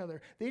like each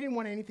other. They didn't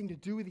want anything to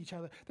do with each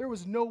other. There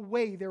was no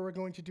way they were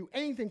going to do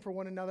anything for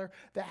one another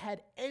that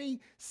had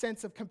any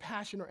sense of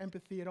compassion or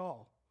empathy at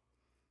all.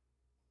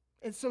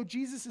 And so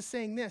Jesus is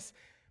saying this,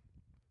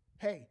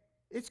 hey,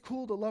 it's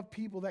cool to love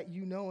people that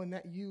you know and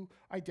that you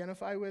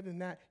identify with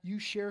and that you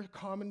share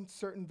common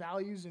certain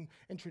values and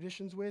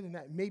traditions with and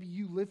that maybe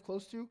you live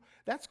close to.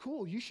 That's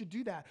cool. You should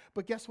do that.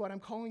 But guess what? I'm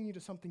calling you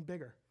to something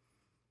bigger.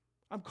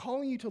 I'm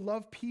calling you to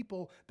love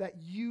people that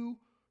you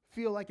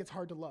feel like it's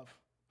hard to love.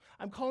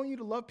 I'm calling you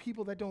to love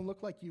people that don't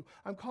look like you.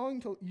 I'm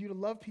calling you to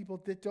love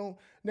people that don't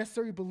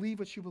necessarily believe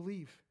what you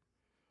believe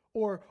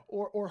or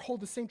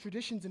hold the same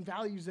traditions and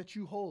values that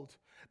you hold,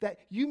 that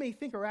you may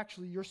think are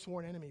actually your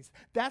sworn enemies.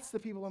 That's the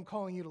people I'm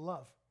calling you to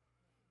love.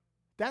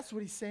 That's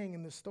what he's saying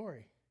in this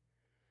story.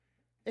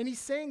 And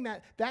he's saying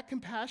that that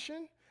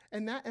compassion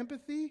and that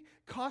empathy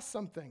costs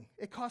something.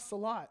 It costs a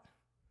lot.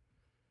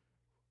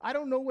 I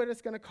don't know what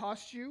it's going to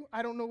cost you.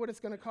 I don't know what it's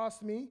going to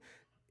cost me.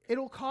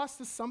 It'll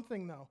cost us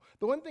something, though.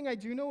 The one thing I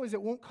do know is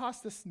it won't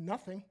cost us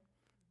nothing.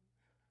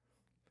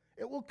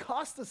 It will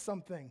cost us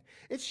something.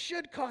 It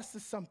should cost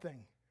us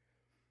something.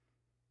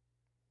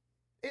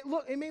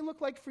 It may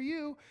look like for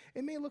you,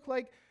 it may look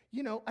like,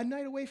 a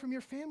night away from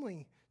your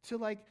family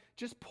to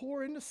just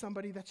pour into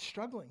somebody that's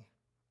struggling.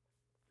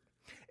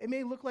 It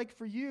may look like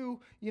for you,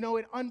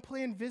 an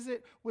unplanned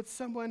visit with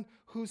someone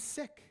who's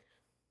sick.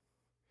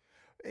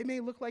 It may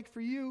look like for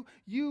you,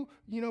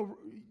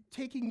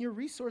 taking your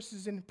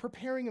resources and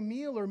preparing a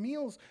meal or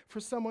meals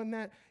for someone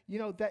that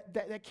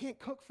can't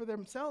cook for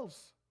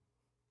themselves.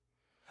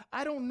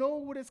 I don't know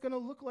what it's going to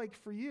look like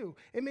for you.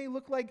 It may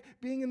look like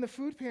being in the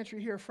food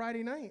pantry here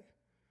Friday night,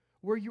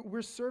 where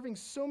we're serving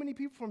so many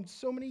people from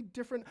so many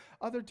different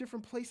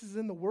places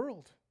in the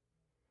world.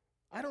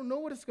 I don't know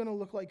what it's going to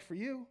look like for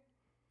you.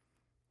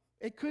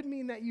 It could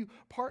mean that you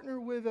partner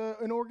with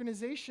an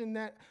organization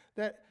that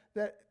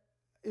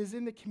is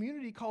in the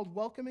community called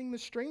Welcoming the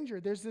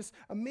Stranger. There's this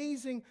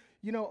amazing,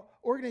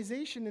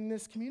 organization in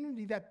this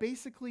community that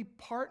basically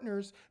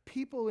partners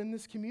people in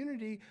this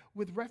community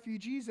with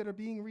refugees that are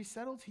being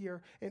resettled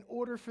here in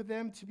order for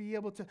them to be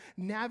able to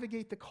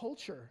navigate the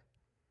culture,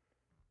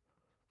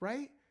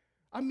 right?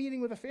 I'm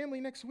meeting with a family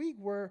next week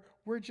where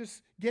we're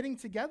just getting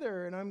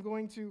together, and I'm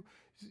going to,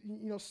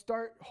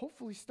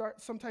 hopefully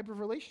start some type of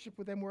relationship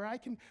with them where I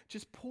can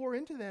just pour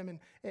into them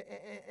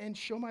and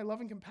show my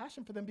love and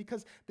compassion for them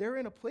because they're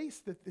in a place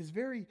that is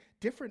very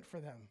different for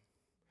them.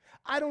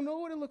 I don't know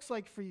what it looks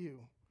like for you.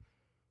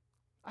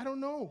 I don't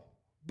know.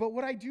 But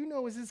what I do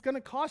know is it's going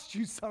to cost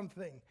you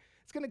something.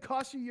 It's going to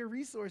cost you your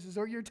resources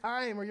or your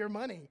time or your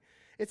money.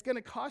 It's going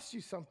to cost you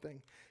something.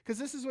 Because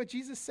this is what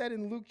Jesus said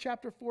in Luke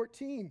chapter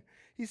 14.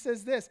 He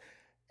says this,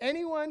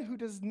 anyone who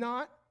does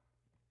not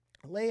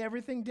lay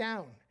everything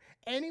down,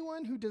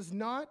 anyone who does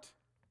not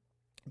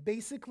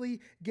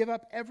basically give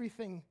up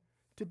everything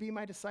to be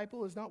my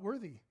disciple is not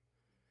worthy.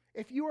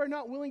 If you are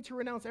not willing to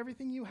renounce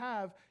everything you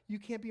have, you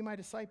can't be my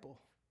disciple.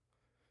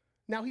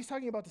 Now he's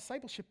talking about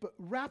discipleship, but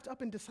wrapped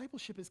up in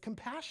discipleship is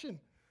compassion.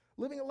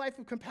 Living a life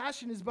of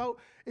compassion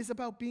is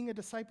about being a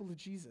disciple of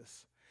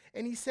Jesus.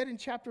 And he said in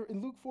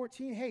Luke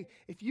 14, hey,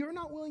 if you're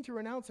not willing to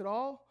renounce it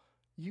all,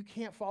 you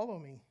can't follow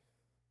me.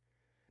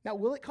 Now,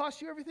 will it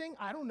cost you everything?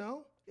 I don't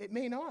know. It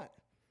may not.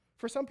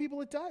 For some people,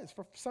 it does.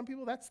 For some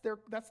people, that's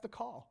the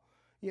call.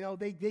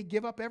 They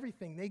give up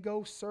everything. They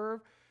go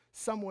serve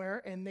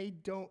somewhere and they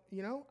don't,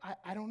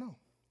 I don't know.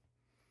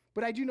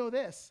 But I do know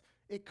this.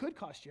 It could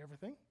cost you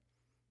everything.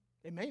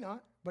 It may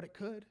not, but it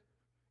could.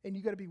 And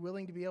you got to be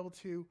willing to be able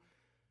to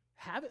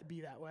have it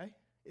be that way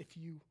if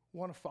you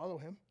want to follow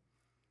him.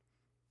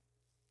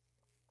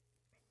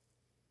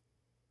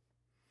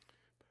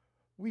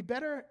 We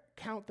better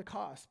count the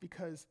cost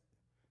because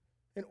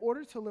in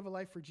order to live a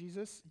life for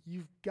Jesus,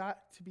 you've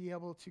got to be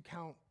able to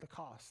count the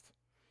cost.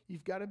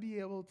 You've got to be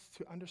able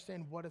to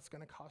understand what it's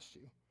going to cost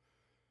you.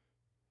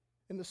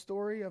 In the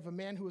story of a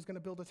man who was going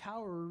to build a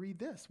tower, we read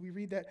this. We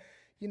read that,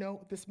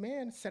 this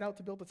man set out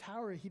to build a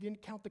tower. He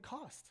didn't count the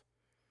cost.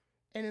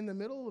 And in the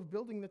middle of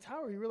building the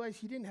tower, he realized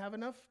he didn't have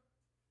enough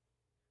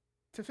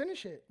to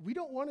finish it. We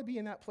don't want to be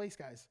in that place,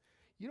 guys.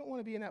 You don't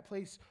want to be in that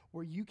place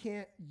where you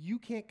can't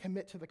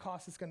commit to the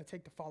cost it's going to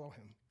take to follow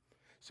him.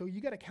 So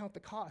you got to count the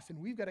cost, and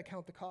we've got to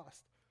count the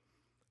cost.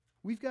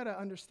 We've got to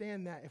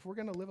understand that if we're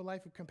going to live a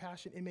life of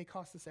compassion, it may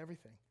cost us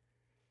everything.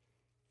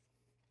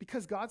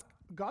 Because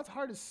God's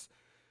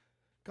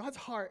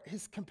heart,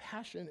 his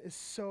compassion is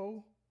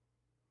so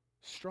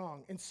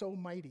strong and so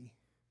mighty.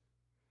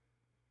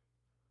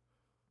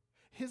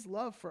 His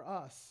love for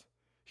us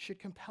should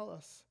compel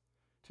us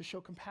to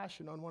show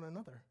compassion on one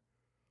another.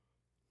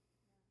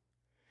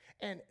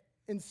 And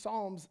in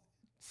Psalms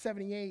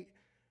 78,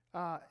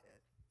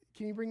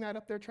 can you bring that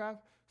up there, Trav?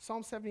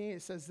 Psalm 78,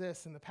 it says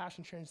this in the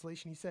Passion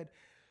Translation. He said,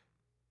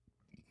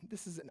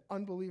 this is an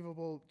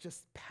unbelievable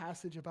just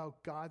passage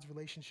about God's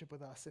relationship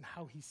with us and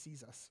how he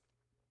sees us.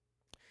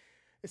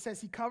 It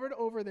says, he covered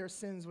over their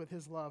sins with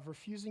his love,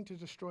 refusing to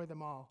destroy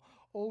them all.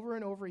 Over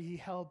and over he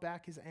held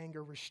back his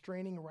anger,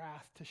 restraining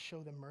wrath to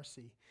show them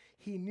mercy.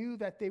 He knew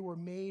that they were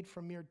made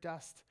from mere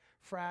dust,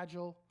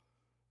 fragile,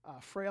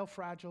 frail,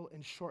 fragile,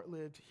 and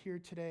short-lived, here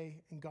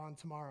today and gone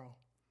tomorrow.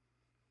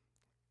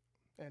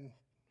 And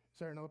is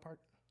there another part?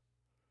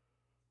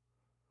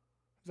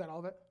 Is that all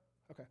of it?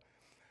 Okay.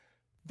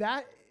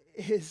 That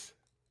is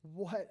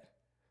what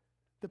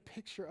the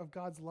picture of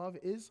God's love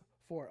is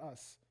for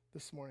us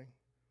this morning.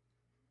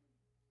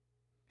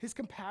 His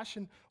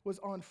compassion was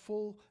on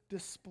full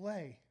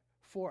display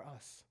for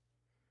us.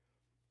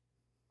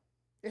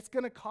 It's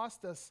going to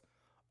cost us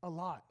a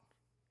lot.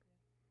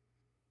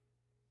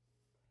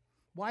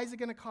 Why is it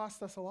going to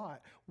cost us a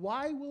lot?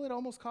 Why will it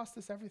almost cost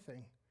us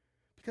everything?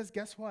 Because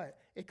guess what?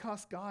 It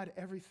cost God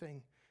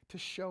everything to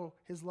show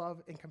his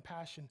love and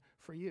compassion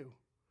for you.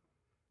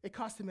 It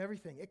cost him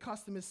everything. It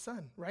cost him his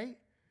son, right?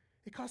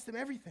 It cost him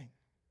everything.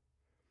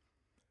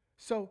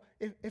 So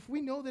if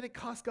we know that it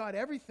cost God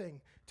everything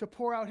to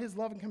pour out his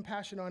love and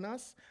compassion on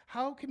us,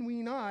 how can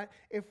we not,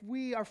 if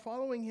we are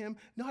following him,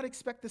 not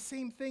expect the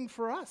same thing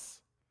for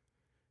us?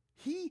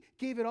 He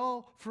gave it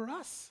all for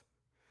us.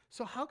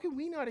 So how can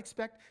we not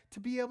expect to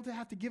be able to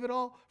have to give it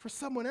all for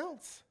someone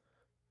else?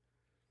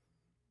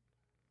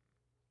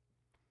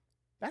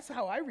 That's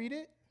how I read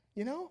it,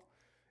 you know?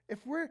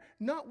 If we're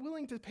not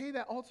willing to pay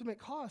that ultimate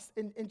cost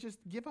and just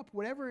give up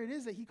whatever it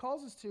is that he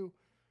calls us to,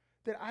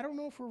 then I don't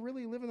know if we're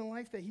really living the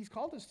life that he's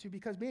called us to,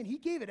 because, man, he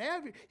gave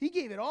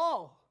it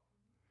all.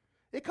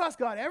 It cost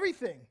God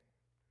everything.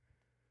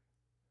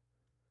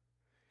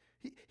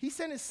 He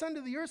sent his son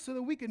to the earth so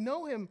that we could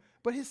know him,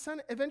 but his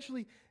son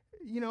eventually,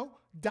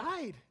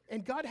 died,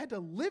 and God had to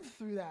live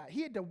through that.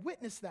 He had to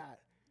witness that.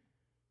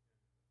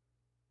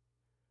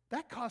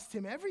 That cost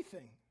him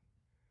everything.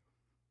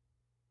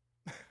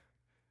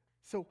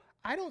 So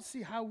I don't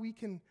see how we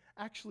can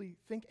actually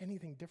think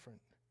anything different.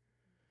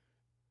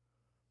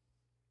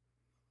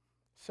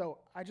 So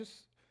I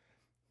just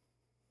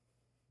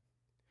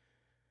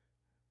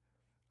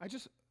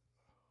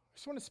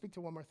want to speak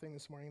to one more thing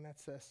this morning, and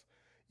that's this.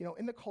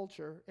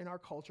 In our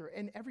culture,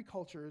 and every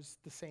culture is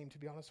the same, to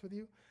be honest with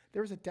you,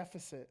 there is a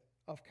deficit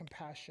of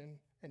compassion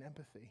and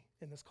empathy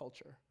in this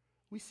culture.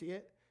 We see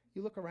it.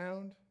 You look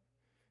around,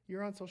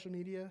 you're on social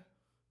media,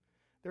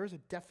 there is a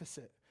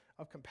deficit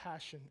of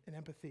compassion and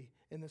empathy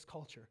in this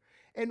culture.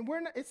 And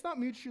it's not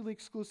mutually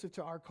exclusive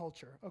to our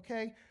culture,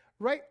 okay?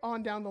 Right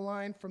on down the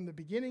line from the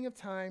beginning of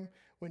time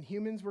when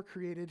humans were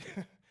created,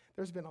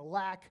 there's been a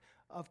lack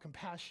of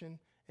compassion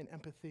and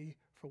empathy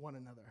for one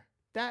another.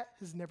 That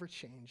has never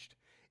changed.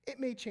 It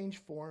may change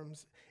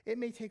forms, it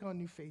may take on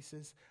new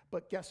faces,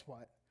 but guess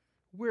what?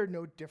 We're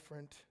no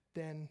different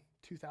than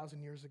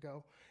 2,000 years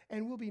ago,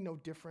 and we'll be no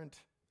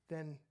different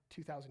than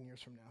 2,000 years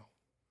from now,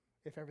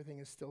 if everything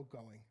is still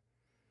going,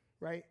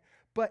 right?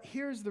 But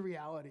here's the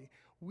reality.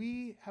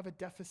 We have a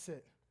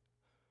deficit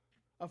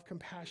of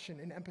compassion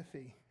and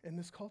empathy in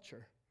this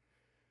culture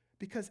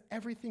because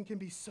everything can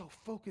be so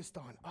focused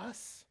on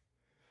us.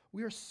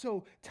 We are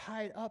so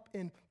tied up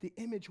in the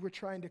image we're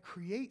trying to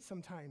create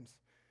sometimes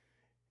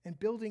and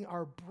building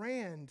our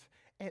brand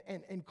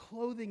and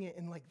clothing it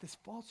in like this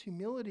false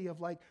humility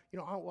of like,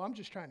 I'm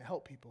just trying to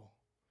help people.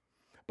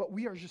 But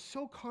we are just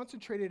so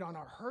concentrated on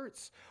our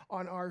hurts,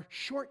 on our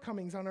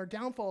shortcomings, on our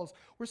downfalls.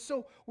 We're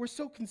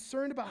so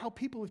concerned about how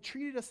people have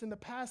treated us in the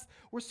past.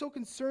 We're so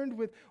concerned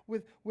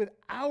with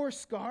our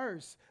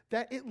scars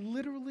that it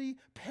literally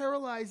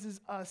paralyzes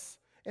us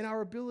and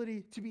our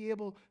ability to be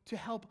able to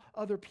help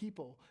other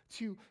people,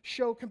 to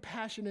show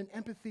compassion and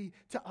empathy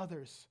to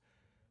others.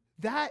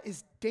 That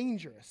is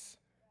dangerous.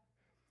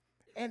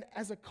 And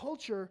as a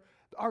culture,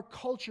 our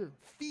culture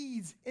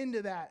feeds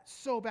into that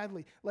so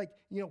badly. Like,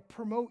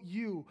 promote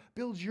you,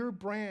 build your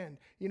brand.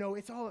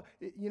 It's all,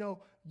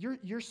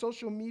 your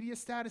social media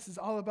status is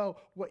all about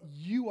what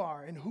you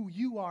are and who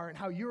you are and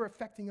how you're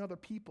affecting other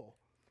people.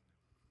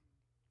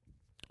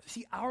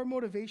 See, our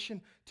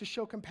motivation to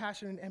show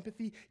compassion and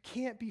empathy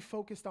can't be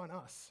focused on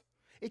us.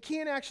 It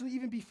can't actually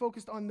even be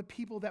focused on the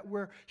people that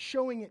we're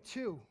showing it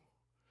to.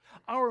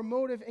 Our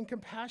motive and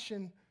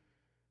compassion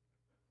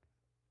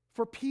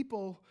for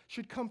people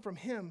should come from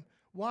him.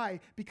 Why?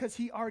 Because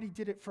he already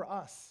did it for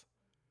us.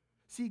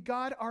 See,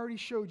 God already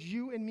showed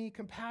you and me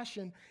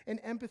compassion and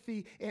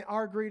empathy in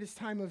our greatest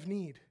time of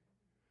need.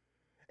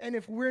 And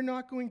if we're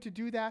not going to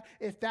do that,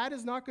 if that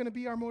is not going to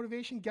be our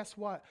motivation, guess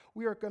what?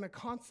 We are going to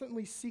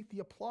constantly seek the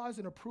applause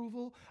and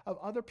approval of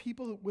other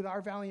people with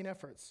our valiant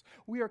efforts.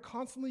 We are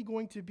constantly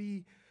going to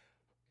be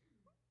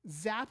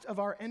zapped of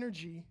our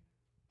energy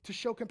to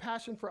show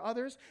compassion for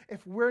others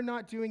if we're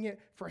not doing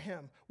it for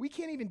him. We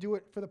can't even do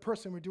it for the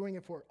person we're doing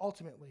it for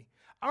ultimately.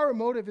 Our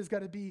motive has got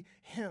to be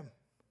him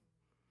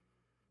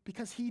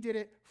because he did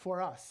it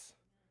for us,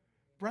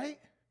 right?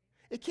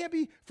 It can't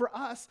be for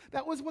us.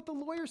 That was what the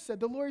lawyer said.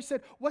 The lawyer said,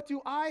 what do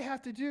I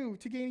have to do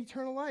to gain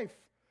eternal life?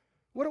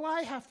 What do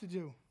I have to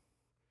do?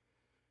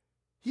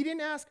 He didn't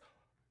ask,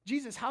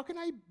 Jesus, how can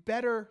I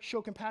better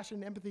show compassion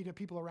and empathy to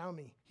people around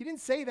me? He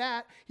didn't say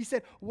that. He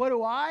said, what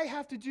do I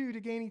have to do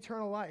to gain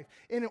eternal life?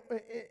 In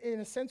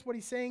a sense, what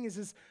he's saying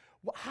is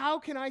how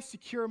can I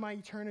secure my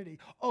eternity?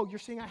 Oh, you're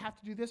saying I have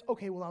to do this?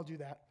 Okay, well, I'll do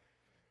that.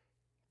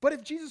 But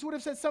if Jesus would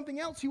have said something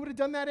else, he would have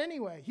done that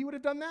anyway. He would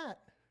have done that.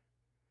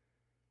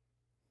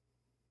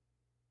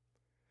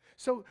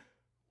 So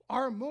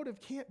our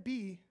motive can't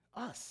be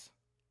us.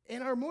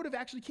 And our motive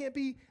actually can't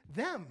be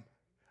them.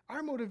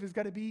 Our motive has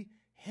got to be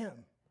him.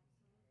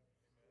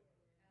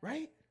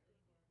 Right?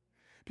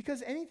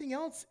 Because anything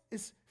else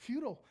is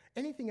futile.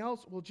 Anything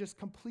else will just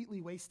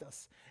completely waste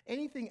us.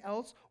 Anything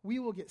else we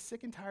will get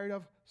sick and tired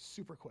of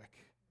super quick.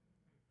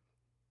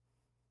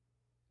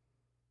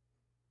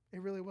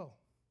 It really will.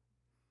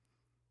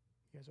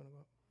 You guys want to go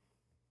up?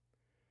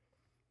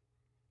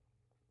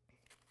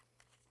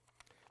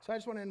 So I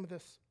just want to end with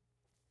this.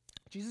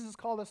 Jesus has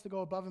called us to go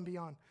above and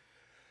beyond.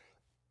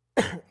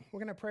 We're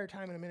going to have prayer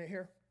time in a minute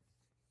here.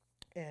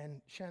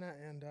 And Shanna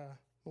and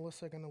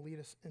Melissa are going to lead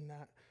us in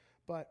that.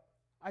 But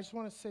I just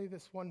want to say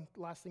this one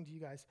last thing to you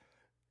guys.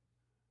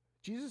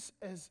 Jesus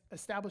has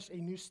established a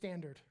new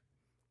standard,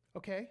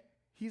 okay?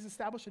 He's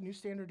established a new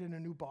standard and a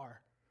new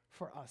bar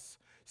for us.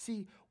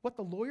 See, what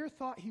the lawyer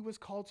thought he was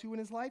called to in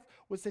his life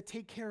was to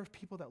take care of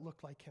people that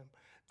looked like him,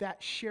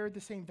 that shared the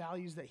same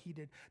values that he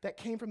did, that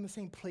came from the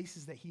same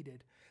places that he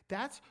did.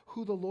 That's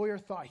who the lawyer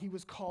thought he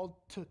was called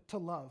to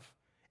love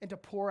and to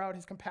pour out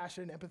his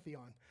compassion and empathy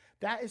on.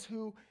 That is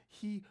who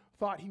he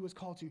thought he was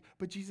called to.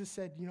 But Jesus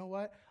said, you know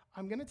what?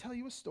 I'm going to tell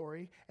you a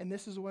story, and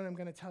this is what I'm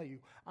going to tell you.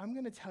 I'm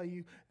going to tell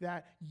you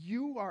that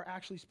you are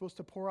actually supposed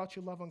to pour out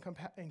your love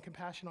and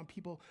compassion on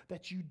people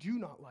that you do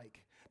not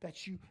like,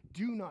 that you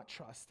do not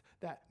trust,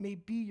 that may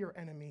be your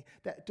enemy,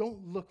 that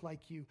don't look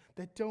like you,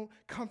 that don't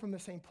come from the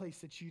same place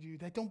that you do,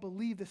 that don't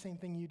believe the same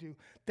thing you do.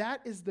 That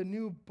is the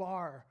new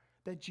bar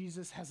that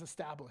Jesus has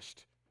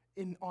established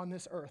on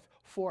this earth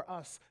for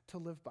us to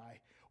live by.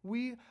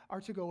 We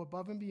are to go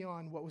above and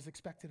beyond what was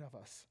expected of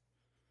us.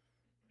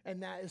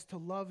 And that is to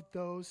love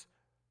those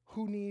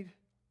who need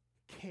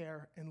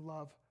care and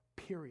love,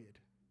 period.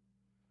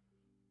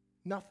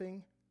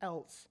 Nothing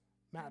else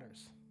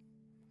matters.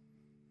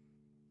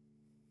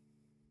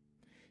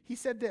 He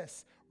said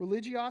this,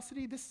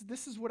 religiosity,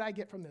 this is what I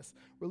get from this.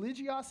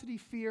 Religiosity,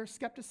 fear,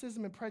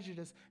 skepticism, and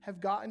prejudice have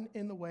gotten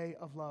in the way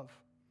of love.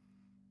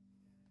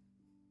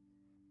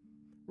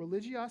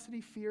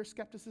 Religiosity, fear,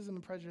 skepticism,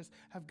 and prejudice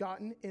have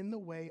gotten in the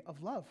way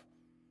of love.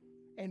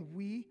 And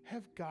we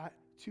have got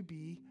to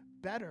be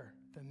better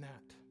than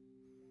that.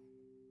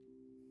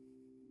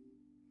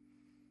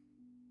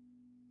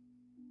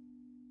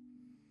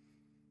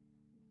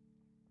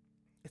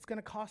 It's going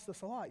to cost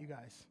us a lot, you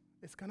guys.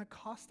 It's going to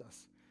cost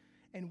us.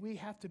 And we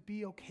have to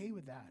be okay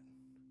with that.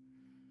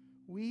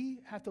 We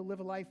have to live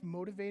a life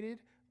motivated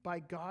by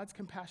God's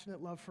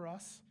compassionate love for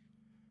us,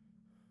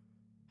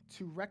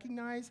 to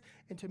recognize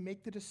and to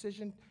make the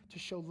decision to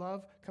show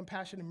love,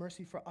 compassion, and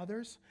mercy for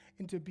others,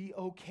 and to be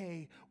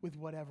okay with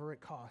whatever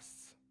it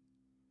costs.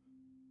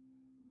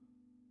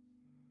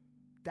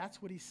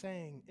 That's what he's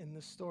saying in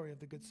this story of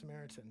the Good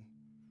Samaritan.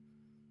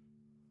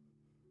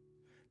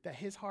 That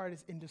his heart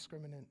is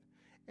indiscriminate,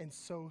 and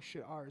so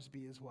should ours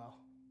be as well.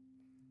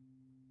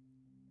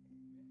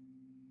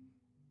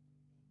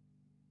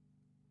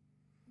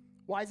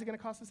 Why is it going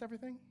to cost us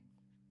everything?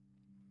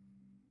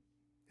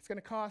 It's going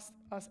to cost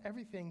us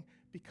everything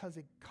because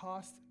it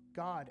cost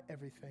God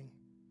everything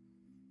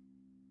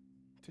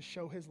to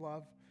show his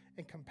love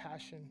and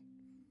compassion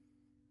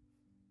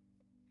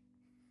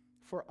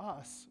for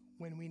us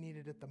when we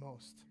needed it the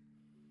most.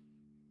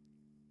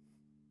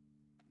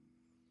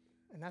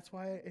 And that's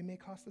why it may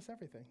cost us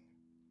everything.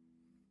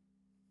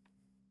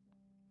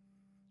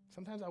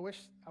 Sometimes I wish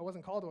I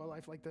wasn't called to a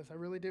life like this. I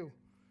really do.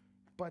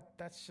 But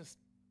that's just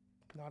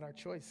not our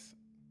choice.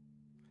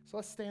 So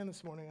let's stand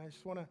this morning. I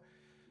just want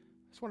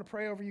to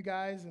pray over you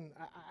guys, and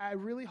I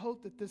really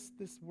hope that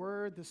this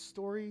word, this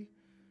story,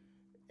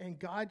 and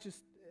God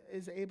just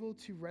is able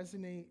to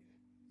resonate.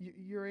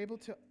 You're able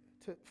to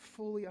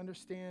fully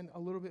understand a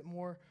little bit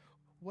more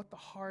what the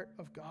heart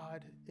of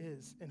God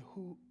is and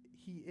who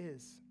he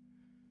is.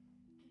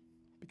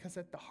 Because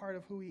at the heart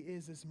of who he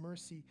is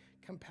mercy,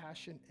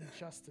 compassion, and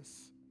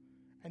justice.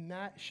 And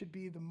that should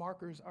be the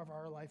markers of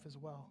our life as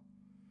well.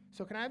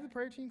 So can I have the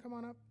prayer team come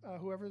on up?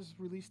 Whoever's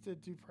released to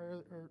do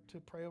prayer or to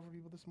pray over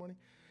people this morning.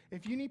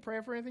 If you need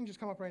prayer for anything, just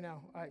come up right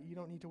now. You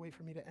don't need to wait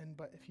for me to end,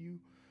 but if you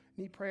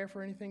need prayer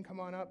for anything, come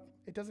on up.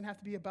 It doesn't have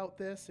to be about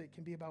this. It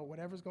can be about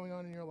whatever's going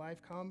on in your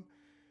life. Come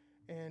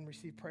and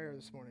receive prayer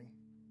this morning.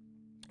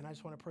 And I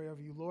just want to pray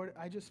over you. Lord,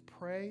 I just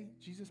pray,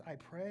 Jesus, I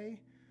pray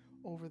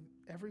over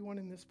everyone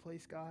in this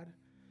place, God,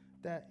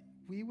 that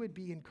we would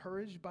be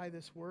encouraged by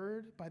this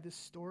word, by this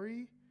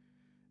story,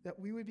 that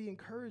we would be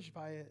encouraged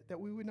by it, that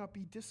we would not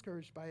be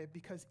discouraged by it,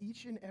 because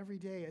each and every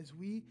day as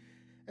we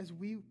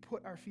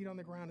put our feet on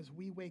the ground, as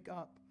we wake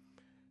up,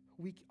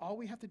 all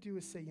we have to do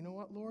is say, you know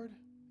what, Lord?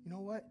 You know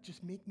what?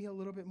 Just make me a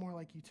little bit more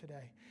like you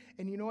today.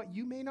 And you know what?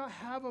 You may not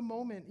have a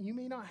moment, you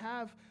may not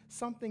have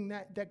something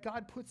that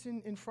God puts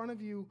in front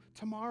of you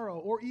tomorrow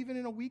or even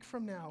in a week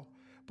from now.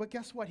 But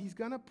guess what? He's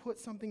going to put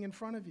something in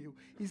front of you.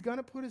 He's going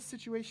to put a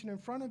situation in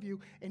front of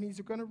you, and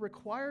he's going to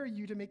require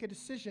you to make a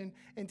decision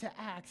and to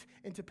act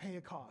and to pay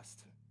a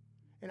cost.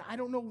 And I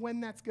don't know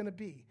when that's going to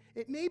be.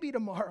 It may be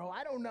tomorrow.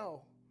 I don't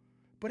know.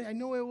 But I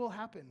know it will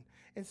happen.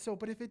 And so,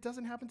 but if it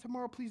doesn't happen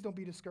tomorrow, please don't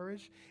be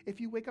discouraged. If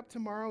you wake up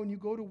tomorrow and you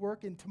go to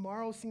work and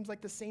tomorrow seems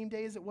like the same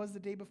day as it was the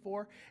day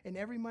before, and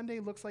every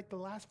Monday looks like the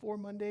last 4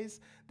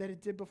 Mondays that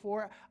it did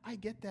before, I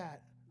get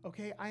that,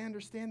 okay? I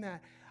understand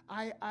that.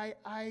 I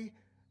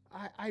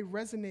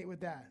resonate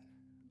with that.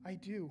 I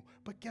do.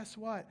 But guess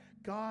what?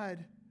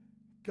 God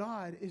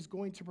is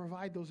going to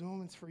provide those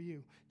moments for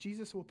you.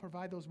 Jesus will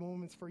provide those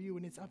moments for you,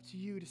 and it's up to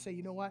you to say,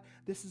 you know what?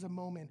 This is a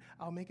moment.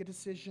 I'll make a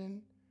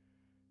decision,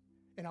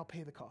 and I'll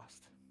pay the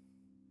cost.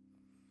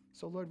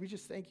 So, Lord, we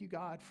just thank you,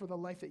 God, for the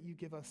life that you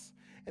give us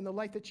and the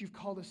life that you've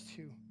called us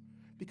to,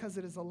 because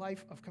it is a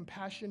life of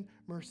compassion,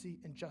 mercy,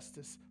 and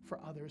justice for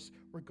others,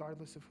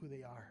 regardless of who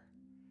they are.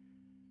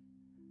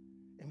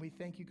 And we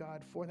thank you,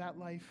 God, for that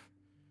life,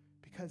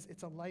 because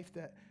it's a life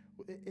that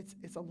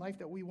it's a life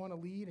that we want to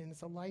lead, and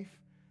it's a life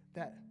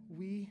that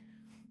we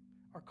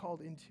are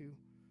called into,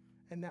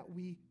 and that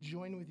we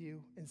join with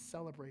you and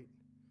celebrate.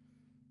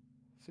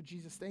 So,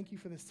 Jesus, thank you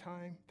for this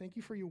time. Thank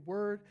you for your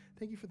word.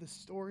 Thank you for the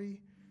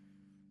story.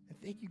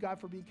 And thank you, God,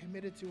 for being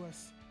committed to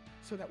us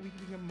so that we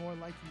can become more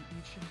like you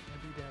each and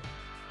every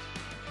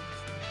day.